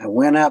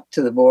went up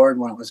to the board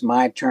when it was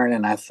my turn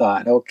and I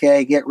thought,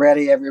 okay, get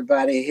ready,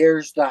 everybody.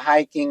 Here's the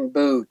hiking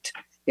boot.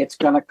 It's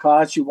going to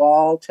cause you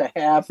all to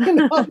have,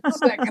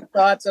 second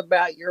thoughts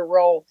about your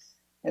role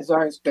as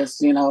artists,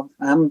 because,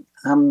 I'm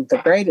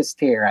the greatest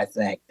here, I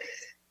think.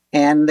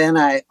 And then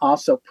I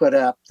also put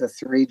up the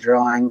 3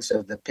 drawings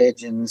of the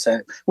pigeons,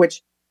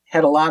 which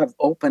had a lot of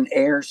open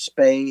air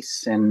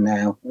space and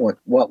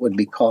what would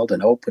be called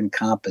an open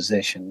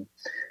composition,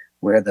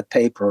 where the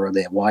paper or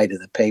the white of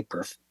the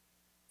paper,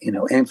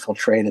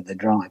 infiltrated the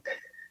drawing.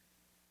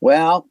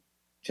 Well,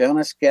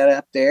 Jonas got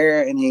up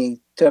there and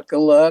he took a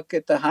look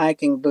at the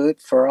hiking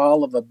boot for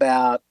all of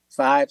about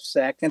 5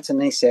 seconds,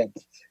 and he said,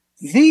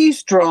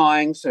 "These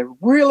drawings are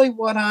really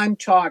what I'm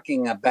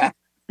talking about."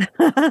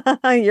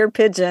 Your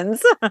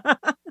pigeons.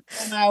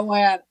 And I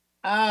went,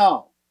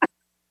 "Oh."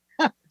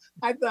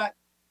 I thought,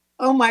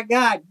 "Oh my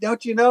God,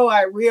 don't you know,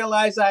 I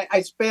realized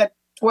I spent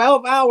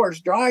 12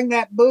 hours drawing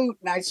that boot,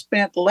 and I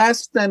spent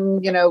less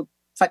than,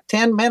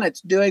 10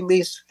 minutes doing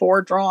these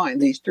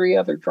 3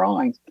 other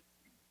drawings."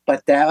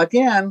 But that,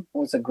 again,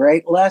 was a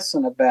great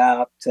lesson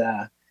about,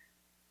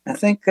 I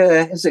think,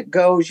 as it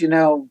goes,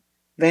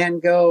 Van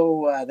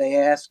Gogh, they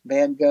asked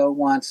Van Gogh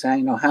once,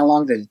 how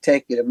long did it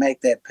take you to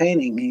make that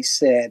painting? He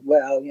said,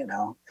 well,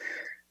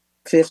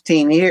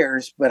 15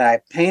 years, but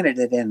I painted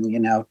it in,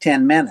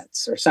 10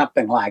 minutes or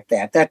something like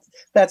that.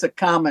 That's a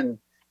common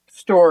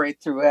story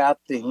throughout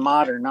the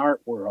modern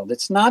art world.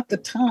 It's not the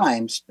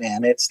time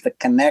spent, it's the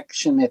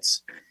connection,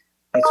 it's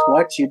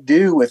what you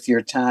do with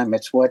your time,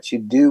 it's what you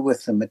do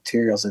with the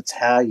materials, it's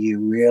how you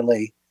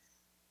really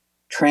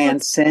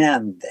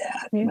transcend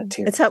that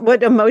material. It's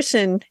what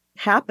emotion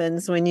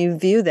happens when you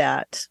view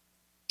that.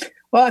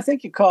 Well, I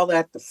think you call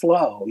that the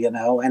flow,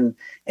 and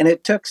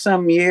it took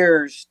some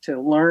years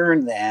to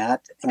learn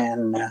that,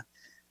 and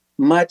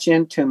much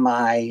into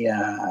my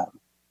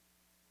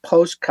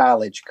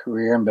post-college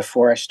career and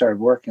before I started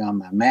working on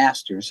my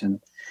master's,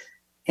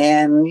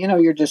 and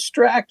you're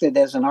distracted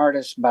as an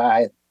artist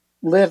by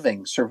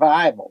living,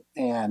 survival,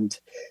 and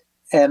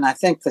I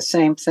think the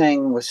same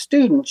thing with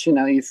students.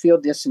 You feel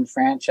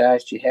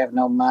disenfranchised, you have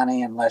no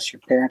money unless your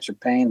parents are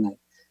paying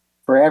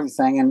for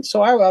everything, and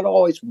so I had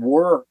always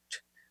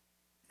worked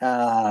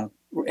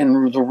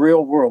in the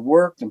real world,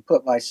 worked and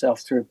put myself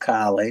through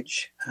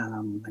college.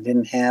 I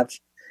didn't have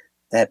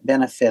that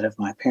benefit of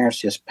my parents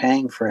just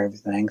paying for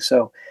everything.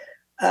 So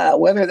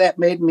whether that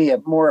made me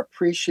more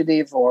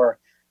appreciative or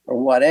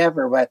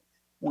whatever, but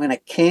when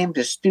it came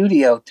to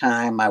studio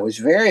time, I was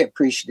very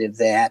appreciative of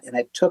that. And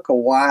it took a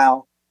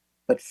while,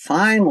 but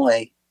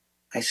finally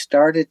I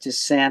started to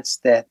sense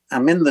that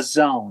I'm in the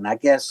zone. I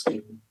guess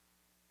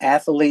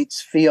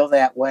athletes feel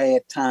that way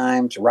at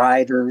times,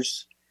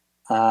 writers,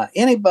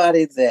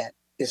 anybody that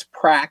is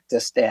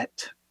practiced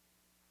at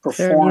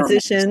performing.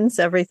 Musicians,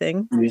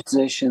 everything.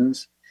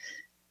 Musicians.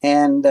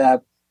 And,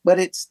 but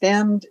it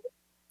stemmed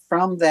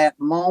from that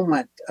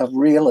moment of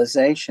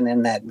realization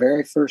in that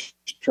very first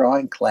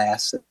drawing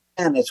class.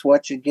 And it's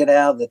what you get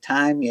out of the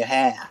time you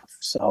have.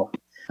 So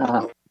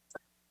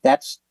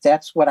that's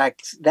what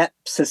that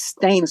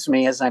sustains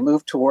me as I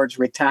move towards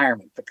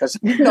retirement, because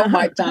I know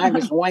my time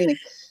is waning,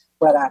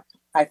 but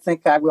I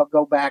think I will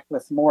go back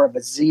with more of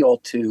a zeal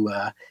to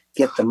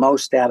get the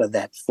most out of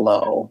that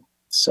flow.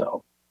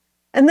 So,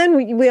 and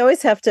then we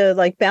always have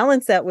to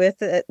balance that with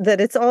that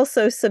it's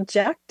also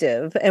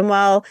subjective. And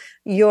while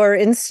your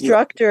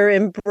instructor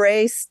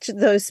embraced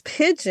those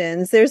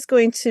pigeons, there's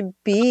going to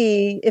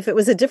be, if it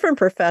was a different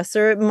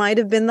professor, it might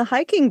have been the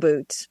hiking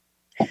boot.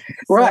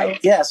 Right. So,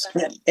 yes.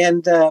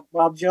 And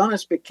while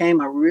Jonas became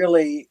a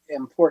really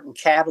important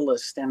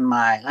catalyst in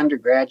my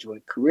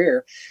undergraduate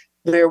career,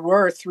 there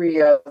were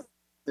 3 other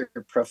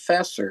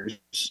professors,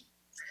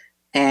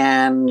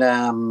 and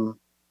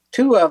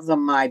 2 of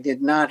them I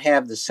did not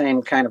have the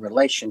same kind of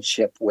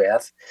relationship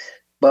with,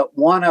 but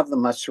one of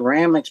them, a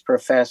ceramics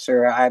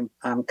professor, I'm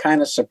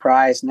kind of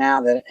surprised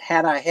now that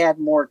had I had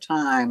more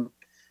time,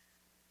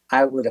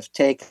 I would have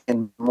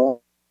taken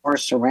more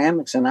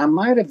ceramics, and I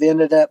might have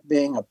ended up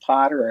being a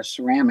potter or a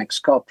ceramic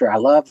sculptor. I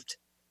loved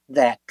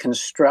that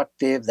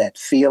constructive, that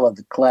feel of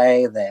the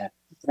clay, that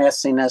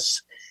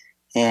messiness.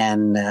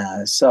 And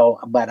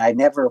but I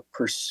never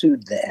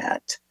pursued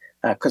that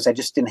because I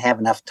just didn't have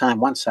enough time.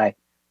 Once I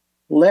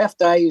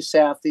left IU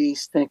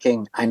Southeast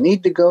thinking I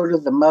need to go to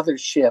the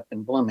mothership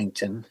in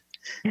Bloomington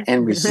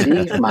and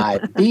receive my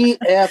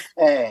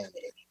BFA.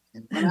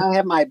 And when I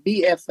have my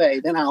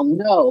BFA, then I'll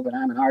know that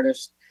I'm an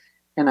artist.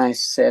 And I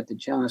said to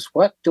Jonas,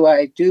 what do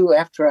I do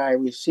after I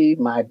receive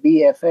my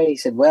BFA? He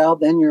said, well,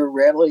 then you're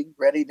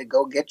ready to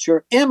go get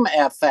your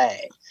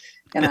MFA.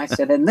 And I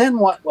said, and then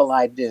what will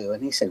I do?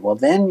 And he said, well,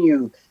 then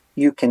you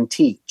can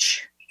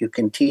teach. You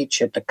can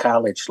teach at the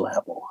college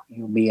level.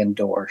 You'll be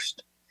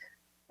endorsed.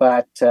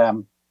 But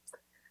I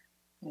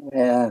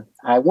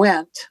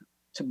went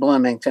to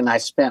Bloomington. I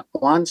spent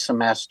 1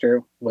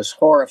 semester. Was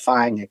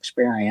horrifying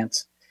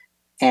experience.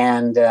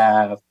 And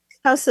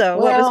how so?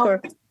 Well,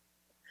 what was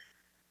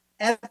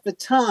at the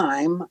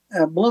time,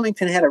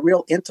 Bloomington had a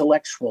real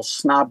intellectual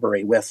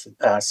snobbery with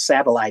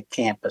satellite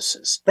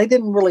campuses. They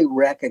didn't really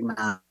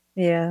recognize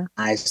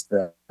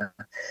the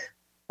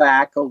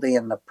faculty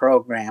and the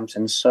programs.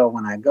 And so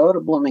when I go to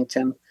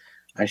Bloomington,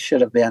 I should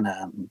have been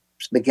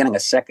beginning a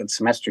second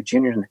semester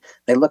junior, and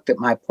they looked at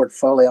my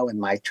portfolio and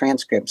my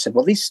transcript and said,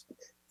 well, these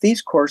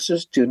these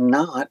courses do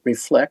not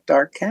reflect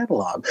our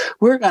catalog.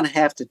 We're going to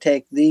have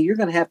to you're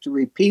going to have to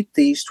repeat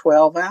these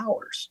 12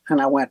 hours.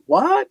 And I went,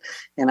 what?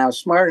 And I was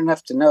smart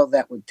enough to know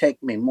that would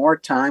take me more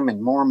time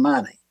and more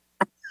money.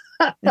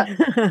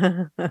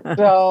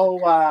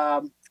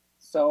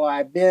 So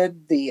I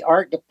bid the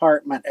art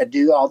department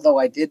adieu, although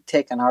I did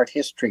take an art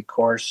history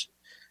course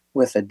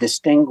with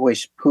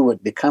who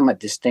would become a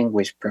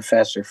distinguished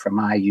professor from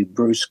IU,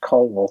 Bruce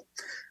Cole,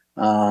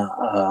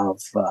 of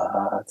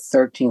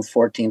 13th,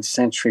 14th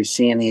century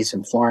Sienese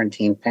and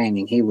Florentine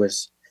painting. He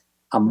was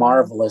a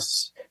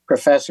marvelous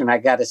professor, and I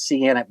got a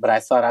C in it, but I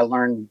thought I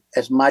learned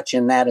as much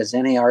in that as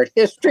any art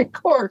history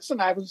course,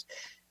 and I was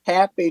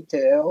happy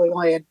to. We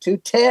only had 2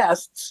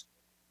 tests,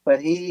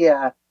 but he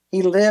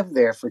lived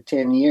there for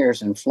 10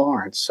 years in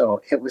Florence,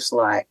 so it was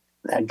like,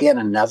 again,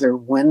 another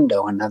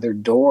window, another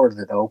door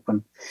that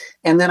opened.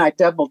 And then I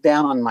doubled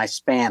down on my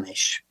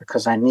Spanish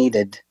because I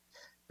needed,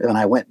 when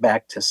I went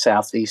back to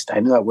Southeast, I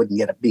knew I wouldn't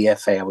get a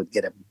BFA, I would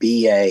get a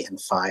BA in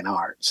fine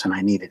arts, and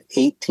I needed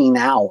 18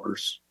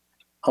 hours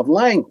of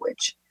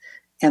language.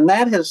 And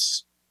that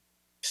has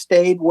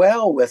stayed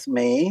well with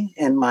me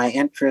in my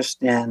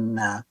interest in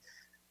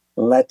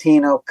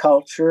Latino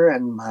culture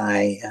and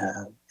my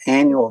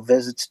annual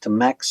visits to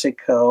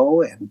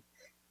Mexico,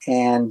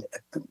 and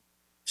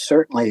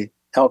certainly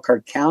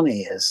Elkhart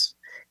County is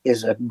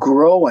a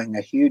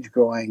huge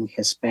growing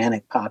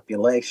Hispanic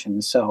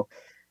population. So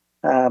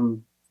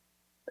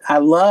I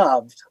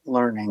loved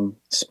learning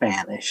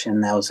Spanish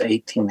in those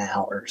 18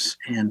 hours.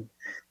 And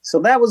so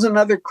that was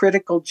another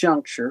critical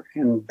juncture.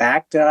 And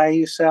back to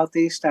IU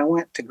Southeast, I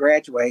went to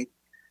graduate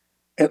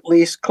at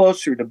least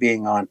closer to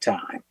being on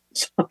time.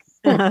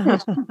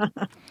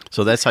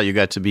 So that's how you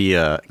got to be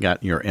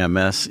got your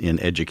MS in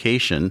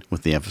education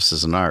with the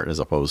emphasis in art, as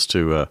opposed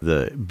to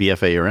the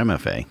BFA or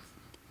MFA.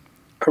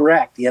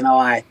 Correct.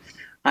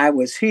 I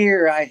was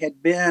here. I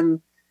had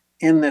been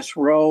in this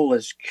role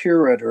as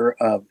curator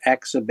of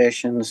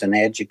exhibitions and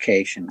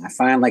education. I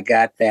finally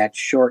got that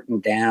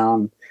shortened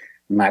down.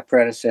 My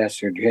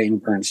predecessor, Brian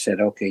Byrn, said,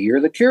 "Okay,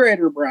 you're the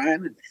curator,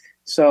 Brian."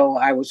 So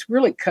I was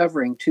really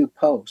covering 2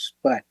 posts.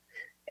 But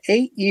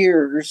 8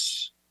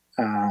 years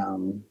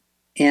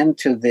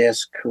into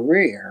this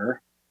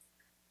career,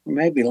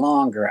 maybe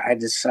longer, I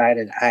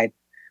decided I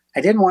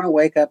didn't want to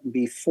wake up and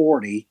be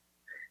 40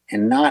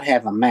 and not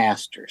have a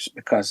master's,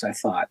 because I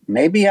thought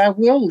maybe I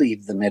will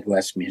leave the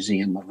Midwest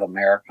Museum of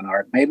American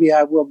Art. Maybe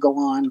I will go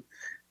on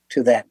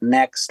to that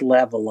next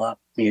level up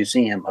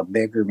museum, a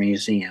bigger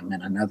museum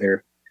in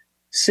another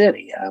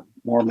city, a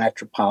more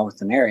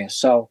metropolitan area.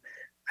 So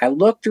I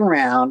looked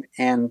around,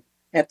 and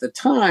at the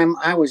time,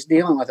 I was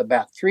dealing with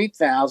about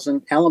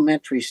 3,000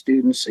 elementary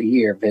students a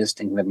year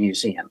visiting the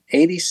museum,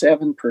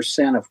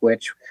 87% of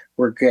which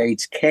were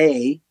grades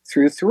K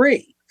through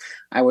 3.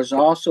 I was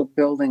also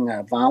building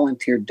a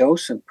volunteer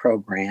docent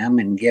program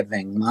and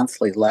giving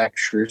monthly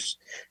lectures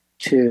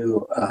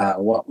to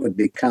what would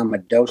become a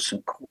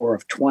docent corps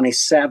of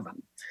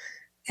 27.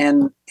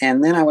 And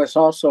then I was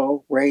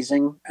also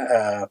raising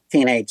a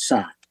teenage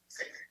son.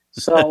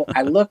 So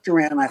I looked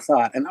around and I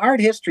thought an art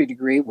history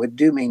degree would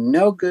do me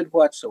no good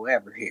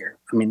whatsoever here.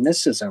 I mean,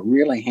 this is a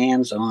really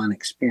hands-on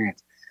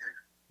experience.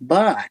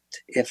 But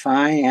if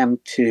I am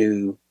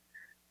to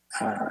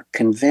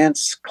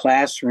convince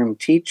classroom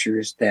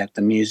teachers that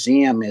the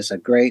museum is a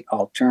great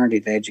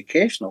alternative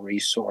educational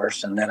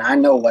resource and that I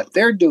know what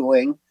they're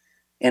doing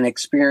and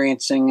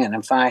experiencing, and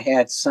if I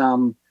had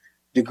some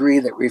degree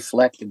that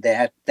reflected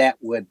that, that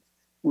would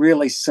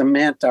really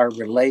cement our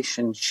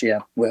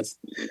relationship with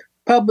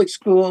public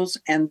schools.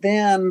 And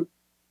then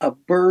a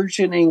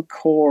burgeoning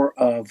core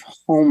of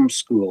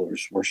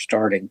homeschoolers were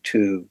starting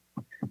to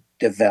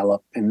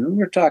develop. And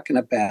we're talking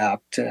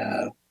about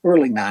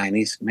early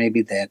 90s,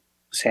 maybe that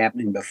was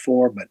happening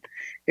before, but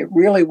it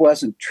really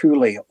wasn't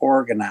truly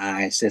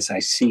organized as I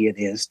see it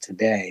is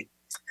today.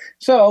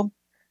 So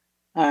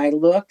I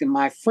looked, and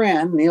my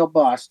friend Neil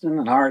Boston,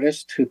 an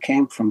artist who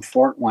came from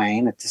Fort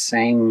Wayne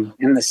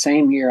in the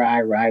same year I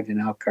arrived in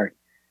Elkhart,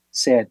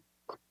 said,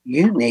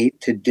 "You need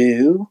to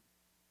do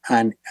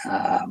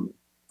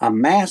a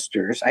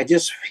master's."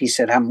 He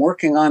said, "I'm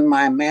working on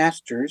my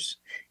master's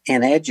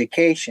in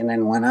education,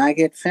 and when I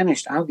get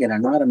finished, I'll get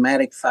an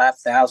automatic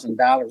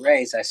 $5,000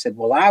 raise." I said,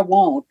 "Well, I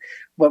won't,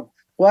 but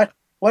what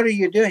are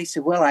you doing?" He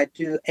said, "Well, I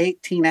do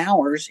 18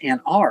 hours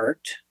in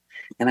art,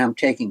 and I'm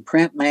taking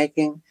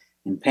printmaking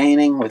and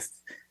painting with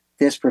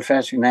this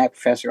professor and that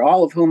professor,"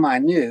 all of whom I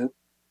knew,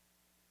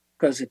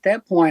 because at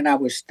that point I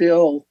was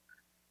still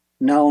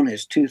known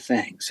as 2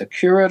 things: a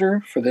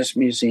curator for this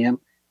museum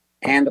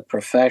and a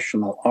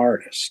professional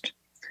artist.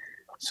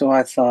 So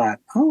I thought,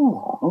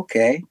 oh,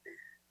 okay.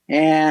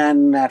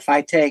 And if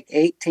I take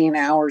 18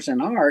 hours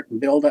in art and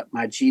build up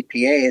my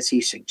GPA as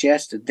he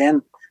suggested,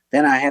 then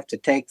I have to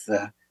take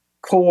the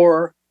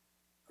core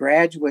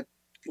graduate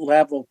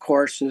level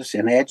courses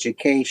in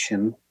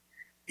education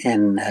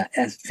and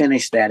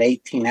finish that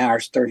 18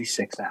 hours,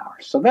 36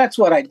 hours. So that's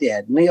what I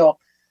did. Neil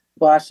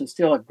Boston's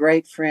still a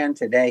great friend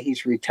today.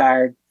 He's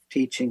retired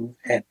teaching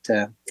at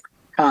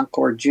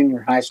Concord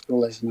Junior High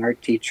School as an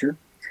art teacher.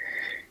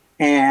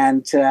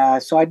 And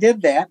so I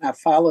did that, and I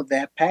followed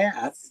that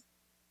path,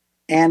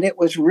 and it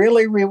was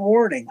really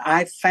rewarding.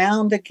 I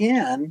found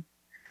again,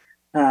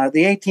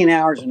 the 18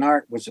 hours in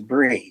art was a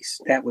breeze.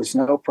 That was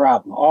no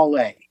problem, all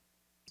A.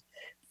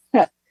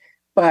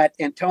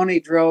 And Tony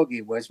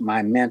Droege was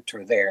my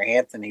mentor there,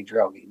 Anthony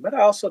Droege. But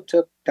I also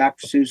took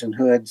Dr. Susan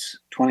Hood's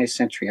 20th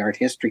Century Art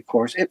History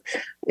course.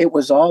 It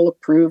was all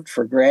approved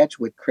for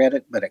graduate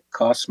credit, but it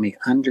cost me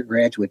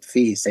undergraduate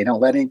fees. They don't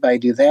let anybody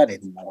do that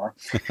anymore.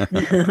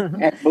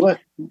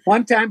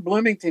 One time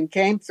Bloomington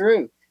came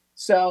through.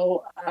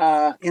 So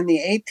in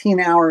the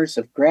 18 hours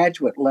of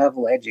graduate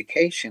level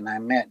education, I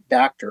met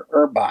Dr.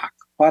 Urbach.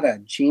 What a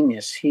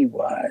genius he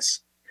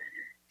was.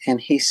 And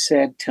he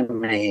said to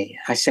me,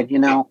 I said,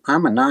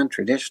 I'm a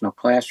non-traditional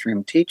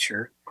classroom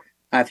teacher.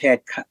 I've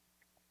had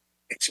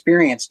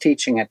experience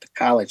teaching at the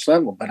college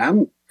level, but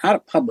I'm not a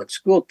public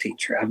school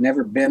teacher. I've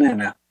never been in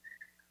a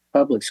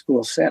public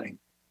school setting.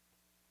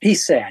 He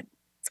said,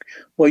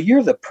 well,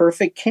 you're the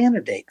perfect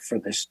candidate for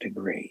this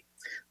degree.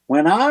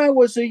 When I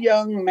was a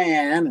young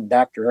man, and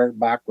Dr.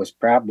 Urbach was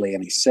probably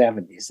in his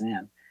 70s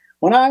then,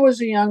 when I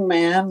was a young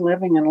man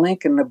living in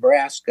Lincoln,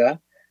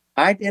 Nebraska,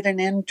 I did an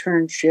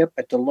internship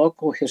at the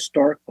local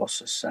historical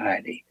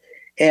society.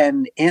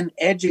 And in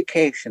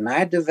education,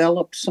 I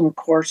developed some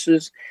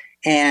courses,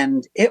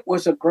 and it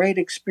was a great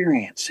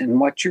experience. And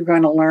what you're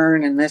going to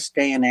learn in this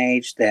day and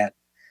age, that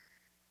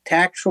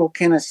tactual,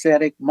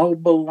 kinesthetic,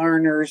 mobile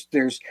learners,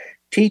 there's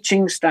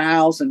teaching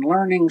styles and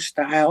learning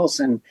styles,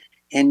 and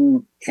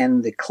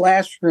the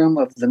classroom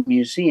of the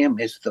museum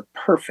is the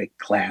perfect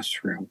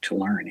classroom to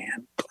learn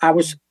in. I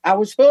was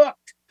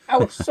hooked. I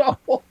was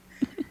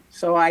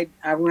So I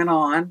went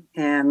on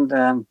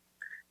and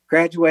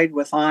graduated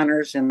with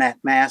honors in that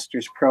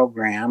master's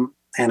program.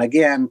 And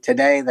again,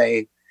 today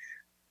they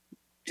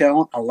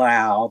don't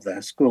allow,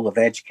 the School of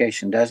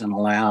Education doesn't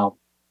allow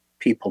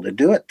people to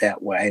do it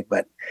that way.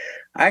 But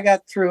I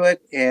got through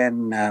it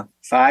in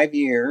 5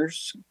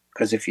 years,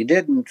 because if you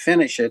didn't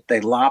finish it,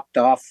 they lopped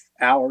off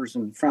hours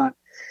in front.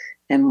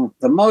 And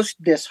the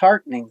most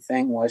disheartening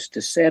thing was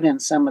to sit in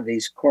some of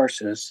these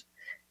courses,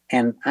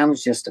 and I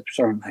was just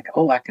absorbed, like,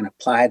 I can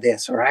apply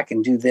this, or I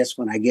can do this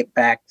when I get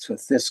back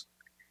with this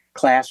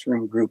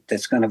classroom group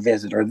that's going to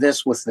visit, or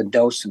this with the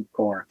docent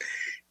corps.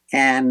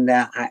 And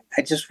I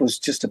just was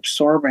just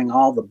absorbing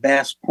all the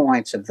best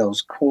points of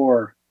those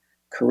core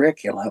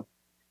curricula.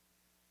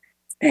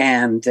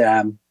 And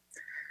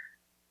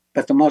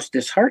but the most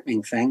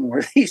disheartening thing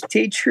were these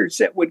teachers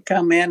that would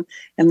come in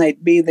and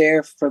they'd be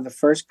there for the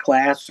first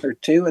class or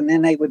two, and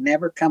then they would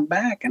never come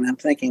back. And I'm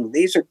thinking,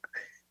 these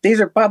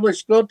are public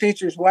school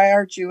teachers. Why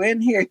aren't you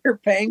in here? You're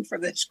paying for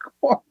this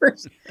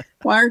course.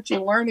 Why aren't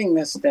you learning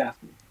this stuff?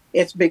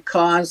 It's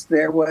because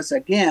there was,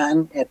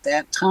 again, at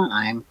that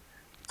time,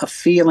 a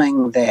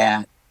feeling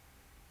that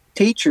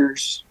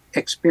teachers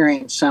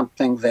experienced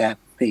something that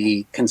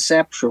the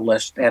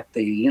conceptualists at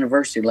the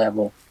university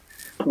level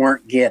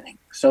weren't getting.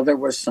 So there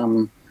was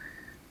some,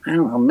 I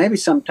don't know, maybe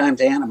sometimes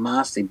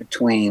animosity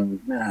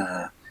between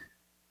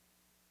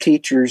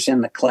teachers in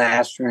the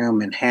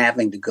classroom and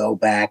having to go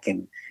back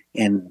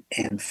and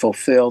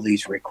fulfill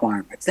these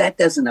requirements. That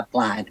doesn't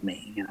apply to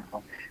me,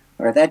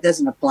 or that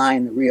doesn't apply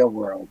in the real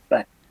world.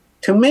 But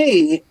to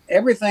me,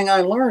 everything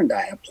I learned,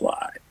 I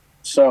applied.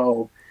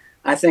 So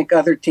I think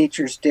other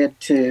teachers did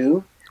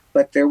too,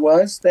 but there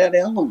was that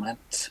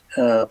element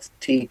of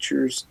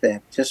teachers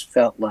that just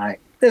felt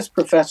like, this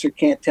professor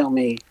can't tell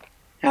me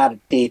how to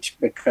teach,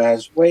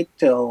 because wait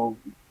till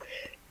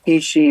he,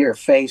 she are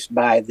faced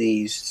by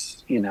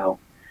these,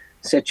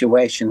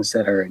 situations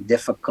that are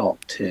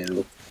difficult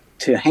to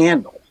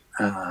handle,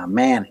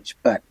 manage.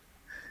 But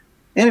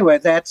anyway,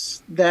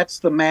 that's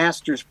the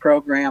master's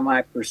program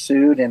I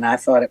pursued, and I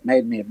thought it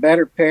made me a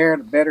better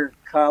parent, a better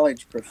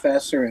college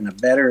professor, and a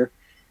better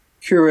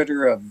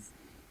curator of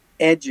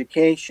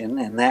education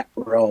in that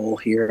role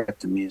here at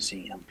the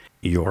museum.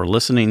 You're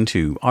listening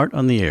to Art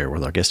on the Air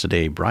with our guest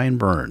today, Brian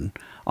Byrn,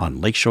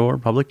 on Lakeshore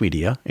Public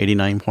Media,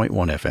 89.1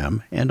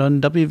 FM, and on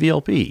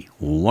WVLP,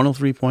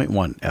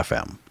 103.1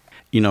 FM.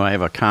 I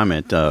have a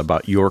comment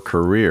about your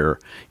career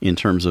in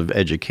terms of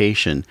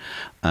education.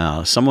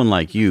 Someone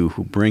like you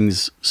who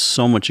brings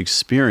so much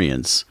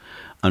experience,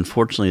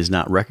 unfortunately, is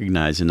not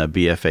recognized in a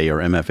BFA or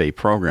MFA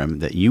program,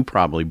 that you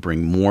probably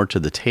bring more to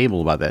the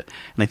table about that.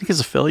 And I think it's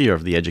a failure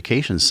of the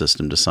education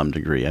system to some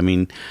degree. I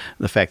mean,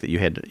 the fact that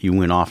you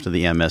went off to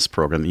the MS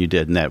program that you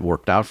did and that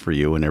worked out for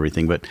you and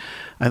everything. But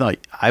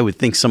I would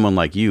think someone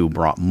like you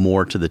brought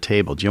more to the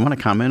table. Do you want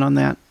to comment on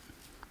that?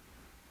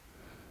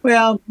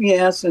 Well,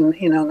 yes, and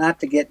not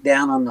to get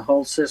down on the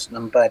whole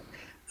system, but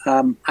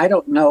I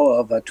don't know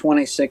of a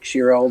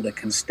 26-year-old that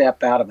can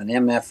step out of an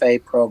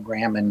MFA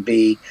program and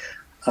be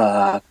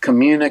a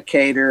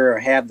communicator or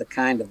have the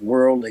kind of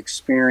world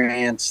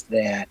experience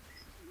that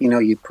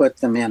you put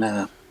them in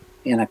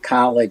a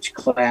college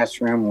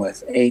classroom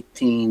with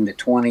 18 to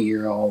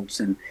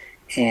 20-year-olds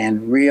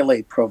and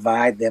really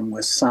provide them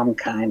with some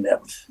kind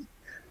of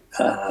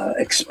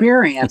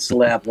experience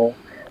level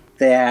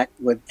that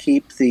would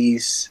keep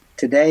these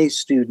today's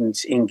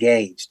students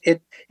engaged.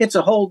 It's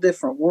a whole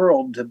different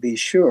world, to be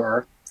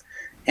sure.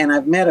 And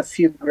I've met a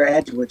few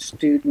graduate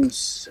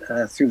students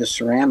through the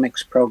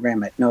ceramics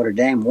program at Notre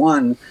Dame.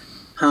 One,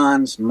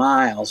 Hans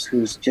Miles,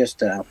 who's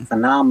just a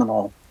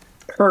phenomenal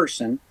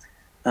person,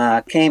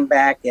 came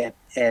back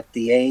at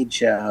the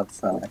age of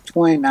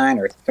 29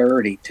 or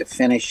 30 to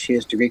finish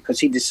his degree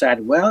because he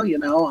decided, well,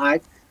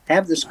 I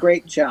have this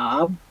great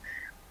job,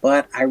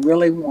 but I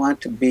really want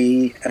to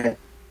be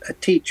a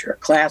teacher, a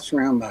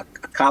classroom, a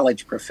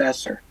college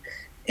professor.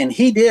 And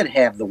he did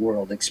have the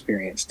world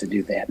experience to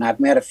do that. And I've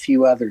met a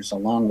few others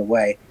along the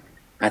way.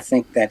 I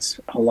think that's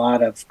a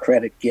lot of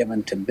credit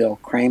given to Bill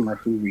Kramer,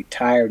 who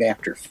retired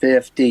after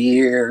 50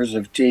 years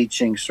of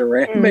teaching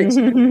ceramics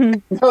at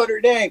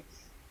Notre Dame.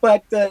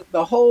 But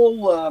the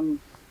whole,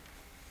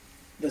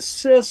 the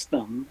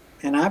system,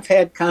 and I've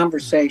had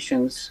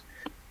conversations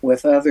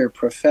with other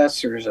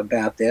professors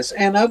about this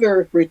and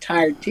other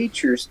retired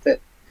teachers that,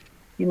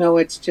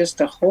 it's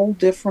just a whole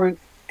different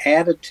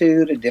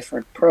attitude, a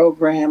different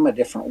program, a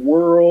different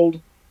world,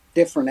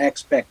 different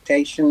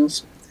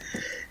expectations.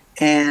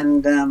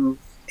 And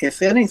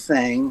if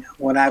anything,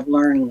 what I've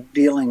learned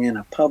dealing in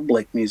a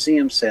public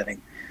museum setting,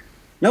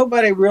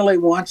 nobody really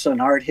wants an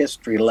art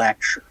history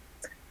lecture.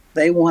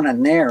 They want a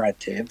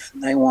narrative.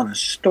 They want a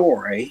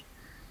story.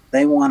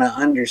 They want to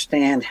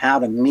understand how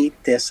to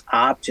meet this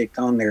object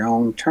on their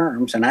own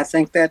terms. And I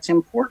think that's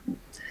important.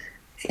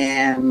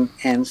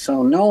 And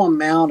so no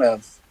amount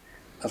of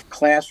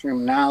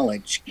classroom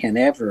knowledge can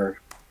ever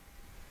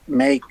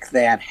make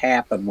that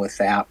happen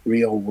without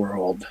real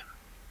world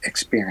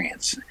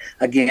experience.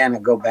 Again, I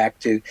go back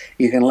to,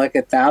 you can look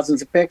at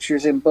thousands of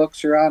pictures in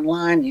books or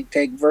online, you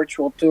take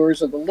virtual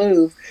tours of the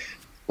Louvre,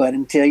 but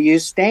until you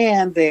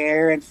stand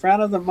there in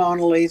front of the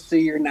Mona Lisa,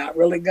 you're not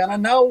really going to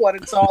know what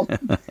it's all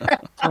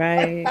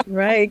about.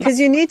 Right. Because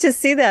you need to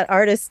see that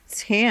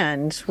artist's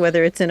hand,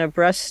 whether it's in a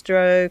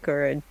brushstroke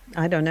or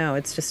I don't know.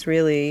 It's just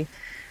really,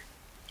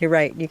 you're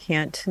right. You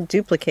can't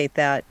duplicate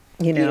that,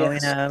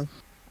 yes,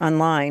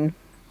 online.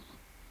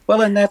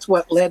 Well, and that's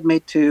what led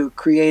me to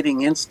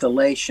creating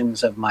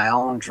installations of my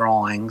own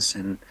drawings.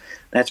 And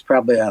that's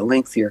probably a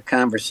lengthier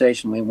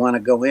conversation we want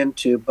to go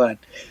into. But,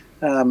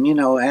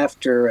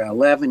 after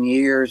 11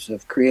 years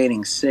of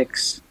creating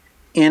 6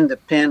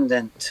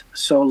 independent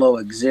solo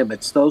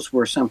exhibits, those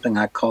were something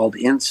I called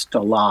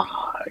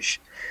installage,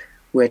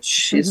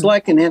 which is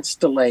like an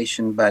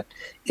installation, but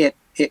it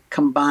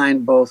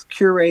combined both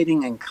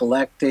curating and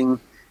collecting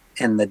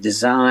and the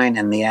design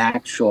and the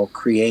actual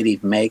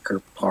creative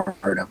maker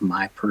part of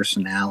my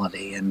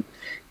personality. And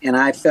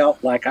I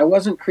felt like I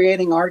wasn't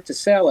creating art to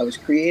sell. I was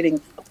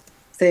creating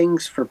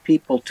things for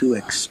people to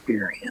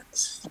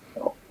experience.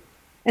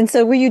 And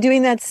so were you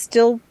doing that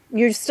still?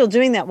 You're still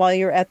doing that while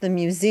you're at the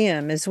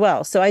museum as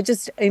well. So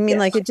yes.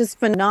 It's just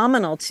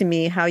phenomenal to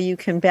me how you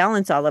can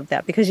balance all of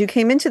that, because you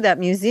came into that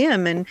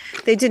museum and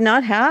they did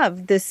not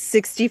have this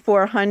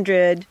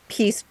 6,400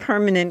 piece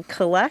permanent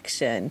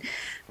collection.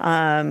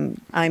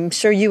 I'm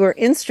sure you were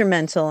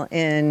instrumental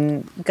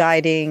in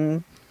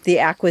guiding the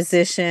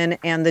acquisition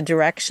and the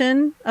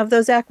direction of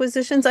those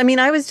acquisitions.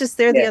 I was just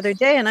there the other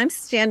day and I'm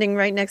standing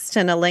right next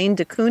to an Elaine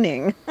de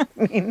Kooning.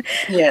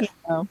 Yes.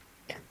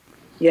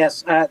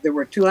 Yes, there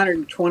were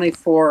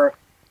 224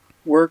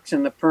 works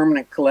in the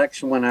permanent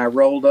collection when I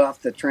rolled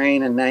off the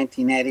train in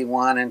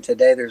 1981, and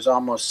today there's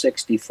almost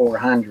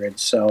 6,400.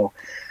 So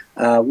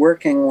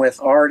working with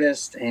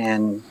artists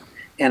and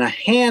a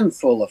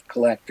handful of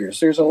collectors.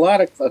 There's a lot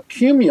of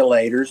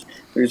accumulators.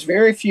 There's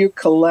very few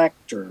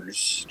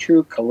collectors,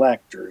 true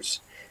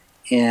collectors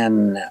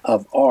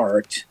of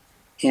art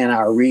in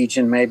our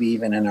region, maybe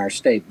even in our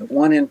state. But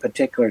one in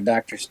particular,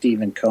 Dr.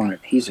 Stephen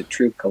Conant, he's a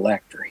true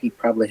collector. He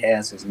probably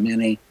has as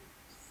many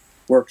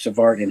works of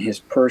art in his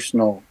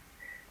personal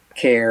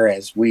care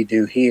as we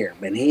do here.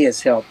 And he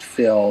has helped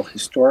fill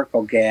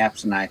historical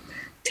gaps. And I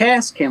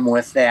tasked him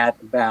with that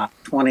about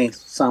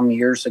 20-some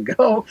years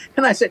ago.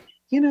 And I said,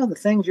 the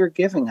things you're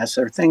giving us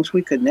are things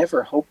we could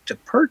never hope to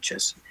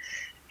purchase.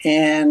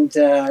 And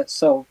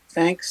so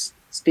thanks,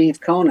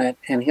 Steve Conant,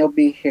 and he'll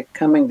be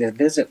coming to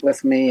visit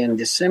with me in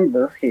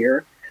December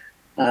here,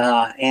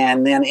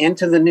 and then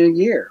into the new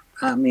year.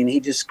 He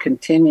just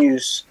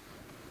continues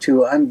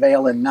to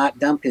unveil and not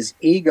dump his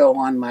ego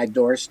on my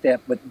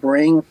doorstep, but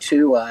bring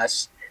to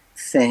us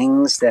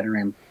things that are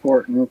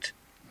important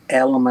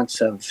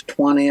elements of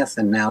 20th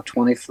and now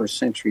 21st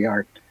century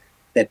art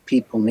that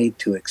people need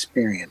to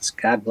experience.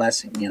 God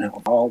bless him,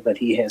 all that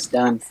he has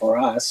done for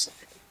us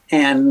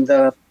and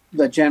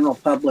the general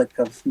public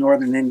of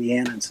northern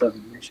Indiana and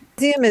southern Michigan.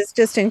 The museum is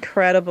just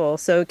incredible.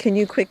 So can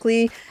you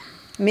quickly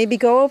maybe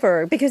go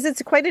over, because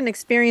it's quite an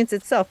experience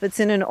itself. It's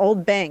in an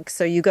old bank,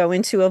 so you go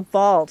into a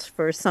vault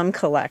for some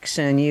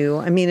collection.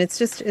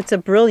 It's a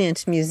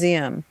brilliant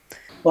museum.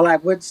 Well, I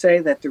would say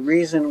that the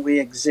reason we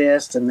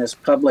exist in this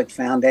public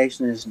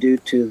foundation is due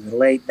to the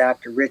late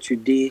Dr.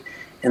 Richard D.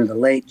 and the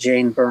late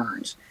Jane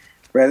Burns.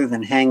 Rather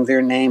than hang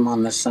their name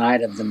on the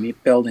side of the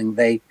building,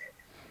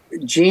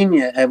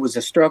 it was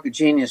a stroke of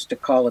genius to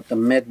call it the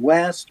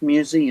Midwest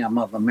Museum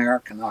of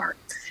American Art.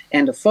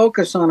 and to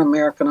focus on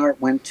American art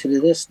when to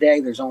this day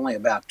there's only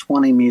about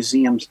 20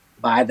 museums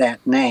by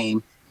that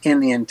name in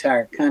the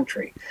entire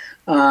country.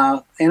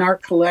 In our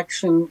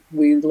collection,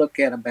 we look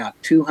at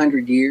about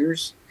 200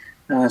 years.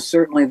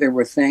 Certainly there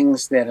were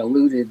things that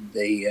eluded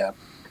the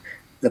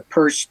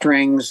purse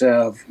strings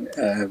of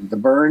the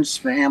Burns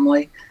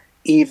family,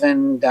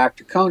 even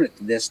Dr. Conant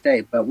to this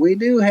day. But we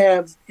do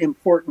have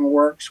important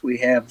works. We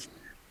have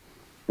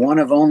one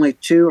of only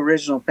 2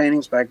 original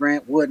paintings by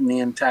Grant Wood in the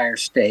entire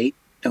state,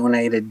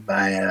 donated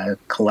by a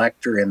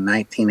collector in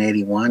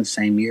 1981,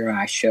 same year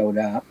I showed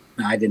up.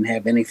 I didn't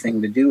have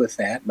anything to do with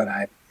that, but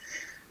I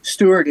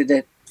stewarded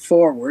it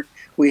forward.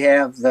 We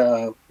have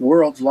the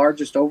world's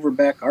largest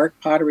Overbeck art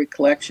pottery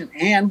collection,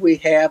 and we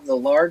have the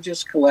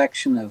largest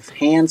collection of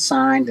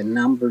hand-signed and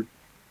numbered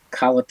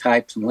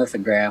colotypes and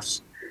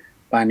lithographs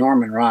by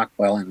Norman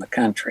Rockwell in the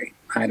country.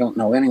 I don't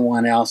know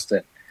anyone else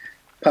that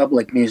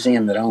public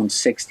museum that owns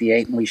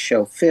 68, and we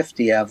show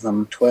 50 of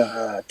them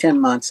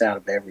 10 months out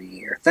of every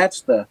year.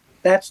 That's the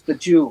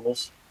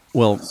jewels.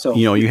 Well,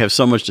 you have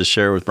so much to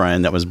share with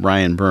Brian. That was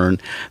Brian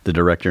Byrn, the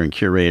director and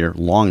curator,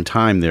 long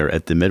time there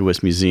at the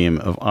Midwest Museum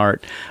of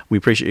Art. We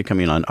appreciate you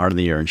coming on Art of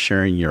the Air and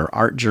sharing your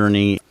art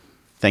journey.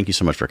 Thank you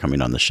so much for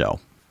coming on the show.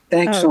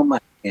 Thanks so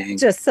much, gang.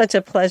 Just such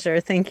a pleasure.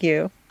 Thank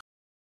you.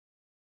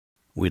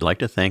 We'd like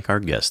to thank our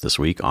guests this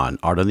week on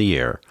Art on the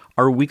Air,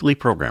 our weekly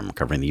program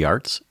covering the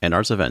arts and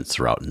arts events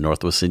throughout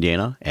Northwest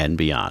Indiana and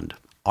beyond.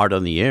 Art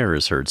on the Air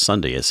is heard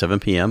Sunday at 7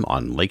 p.m.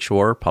 on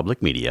Lakeshore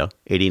Public Media,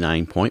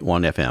 89.1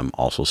 FM,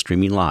 also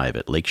streaming live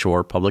at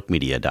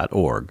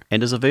lakeshorepublicmedia.org,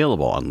 and is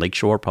available on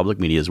Lakeshore Public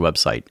Media's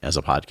website as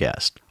a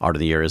podcast. Art on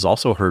the Air is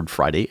also heard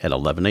Friday at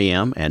 11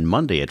 a.m. and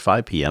Monday at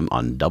 5 p.m.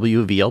 on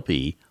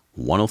WVLP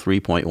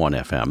 103.1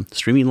 FM,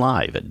 streaming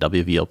live at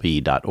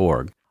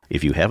wvlp.org.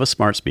 If you have a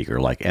smart speaker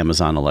like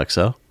Amazon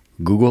Alexa,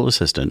 Google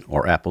Assistant,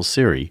 or Apple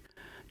Siri,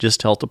 just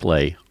tell to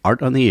play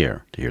Art on the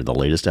Air to hear the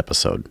latest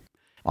episode.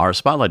 Our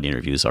Spotlight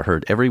interviews are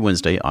heard every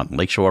Wednesday on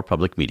Lakeshore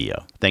Public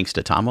Media. Thanks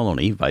to Tom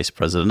Maloney, Vice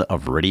President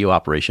of Radio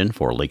Operation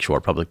for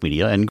Lakeshore Public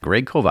Media, and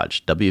Greg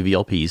Kovach,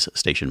 WVLP's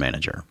station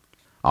manager.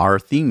 Our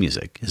theme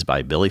music is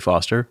by Billy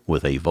Foster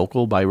with a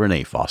vocal by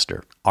Renee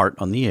Foster. Art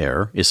on the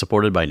Air is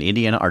supported by an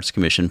Indiana Arts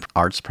Commission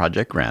Arts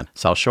Project grant,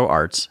 South Shore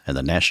Arts, and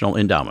the National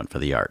Endowment for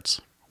the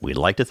Arts. We'd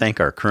like to thank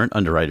our current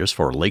underwriters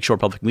for Lakeshore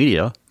Public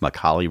Media,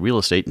 Macaulay Real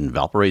Estate in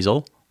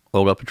Valparaiso,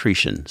 Olga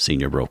Patrician,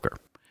 Senior Broker.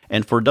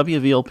 And for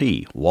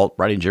WVLP, Walt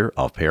Breidinger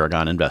of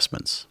Paragon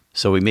Investments.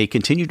 So we may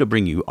continue to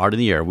bring you Art in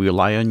the Air. We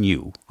rely on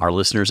you, our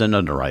listeners and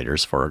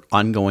underwriters, for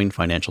ongoing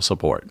financial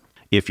support.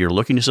 If you're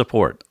looking to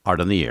support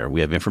Art on the Air,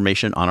 we have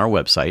information on our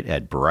website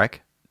at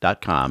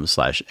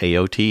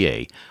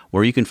breck.com/AOTA,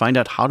 where you can find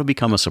out how to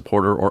become a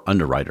supporter or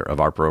underwriter of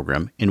our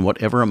program in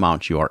whatever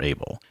amount you are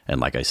able.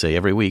 And like I say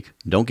every week,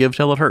 don't give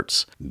till it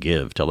hurts.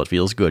 Give till it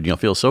feels good. You'll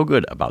feel so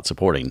good about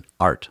supporting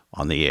Art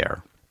on the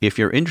Air. If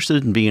you're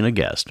interested in being a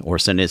guest or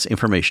send us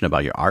information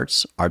about your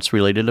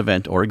arts-related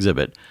event or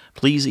exhibit,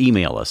 please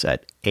email us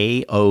at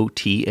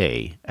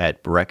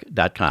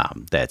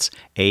aota@breck.com. That's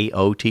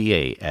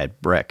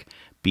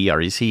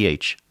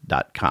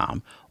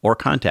aota@breck.com, or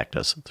contact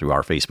us through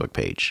our Facebook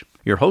page.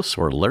 Your hosts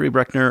were Larry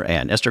Breckner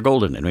and Esther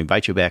Golden, and we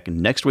invite you back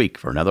next week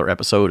for another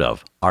episode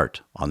of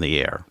Art on the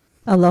Air.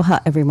 Aloha,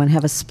 everyone.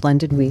 Have a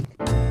splendid week.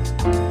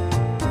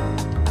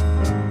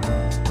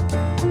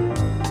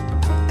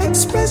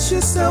 Express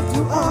yourself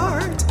through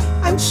art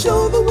and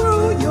show the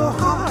world your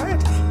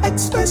heart.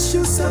 Express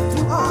yourself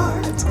through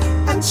art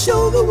and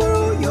show the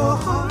world your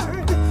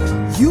heart.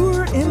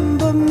 You're in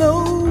the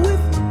know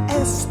with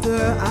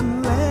Esther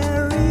and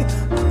Larry.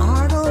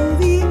 Art on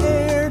the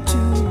Air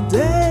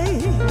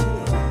today.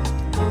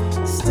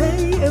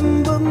 Stay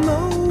in the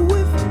know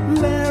with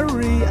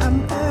Larry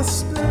and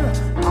Esther.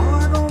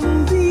 Art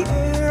on the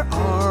Air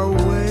our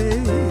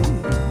way.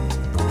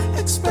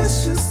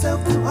 Express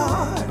yourself through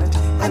art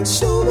and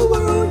show the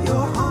world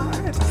your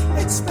heart.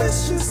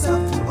 Express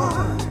yourself through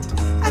art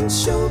and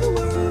show the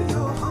world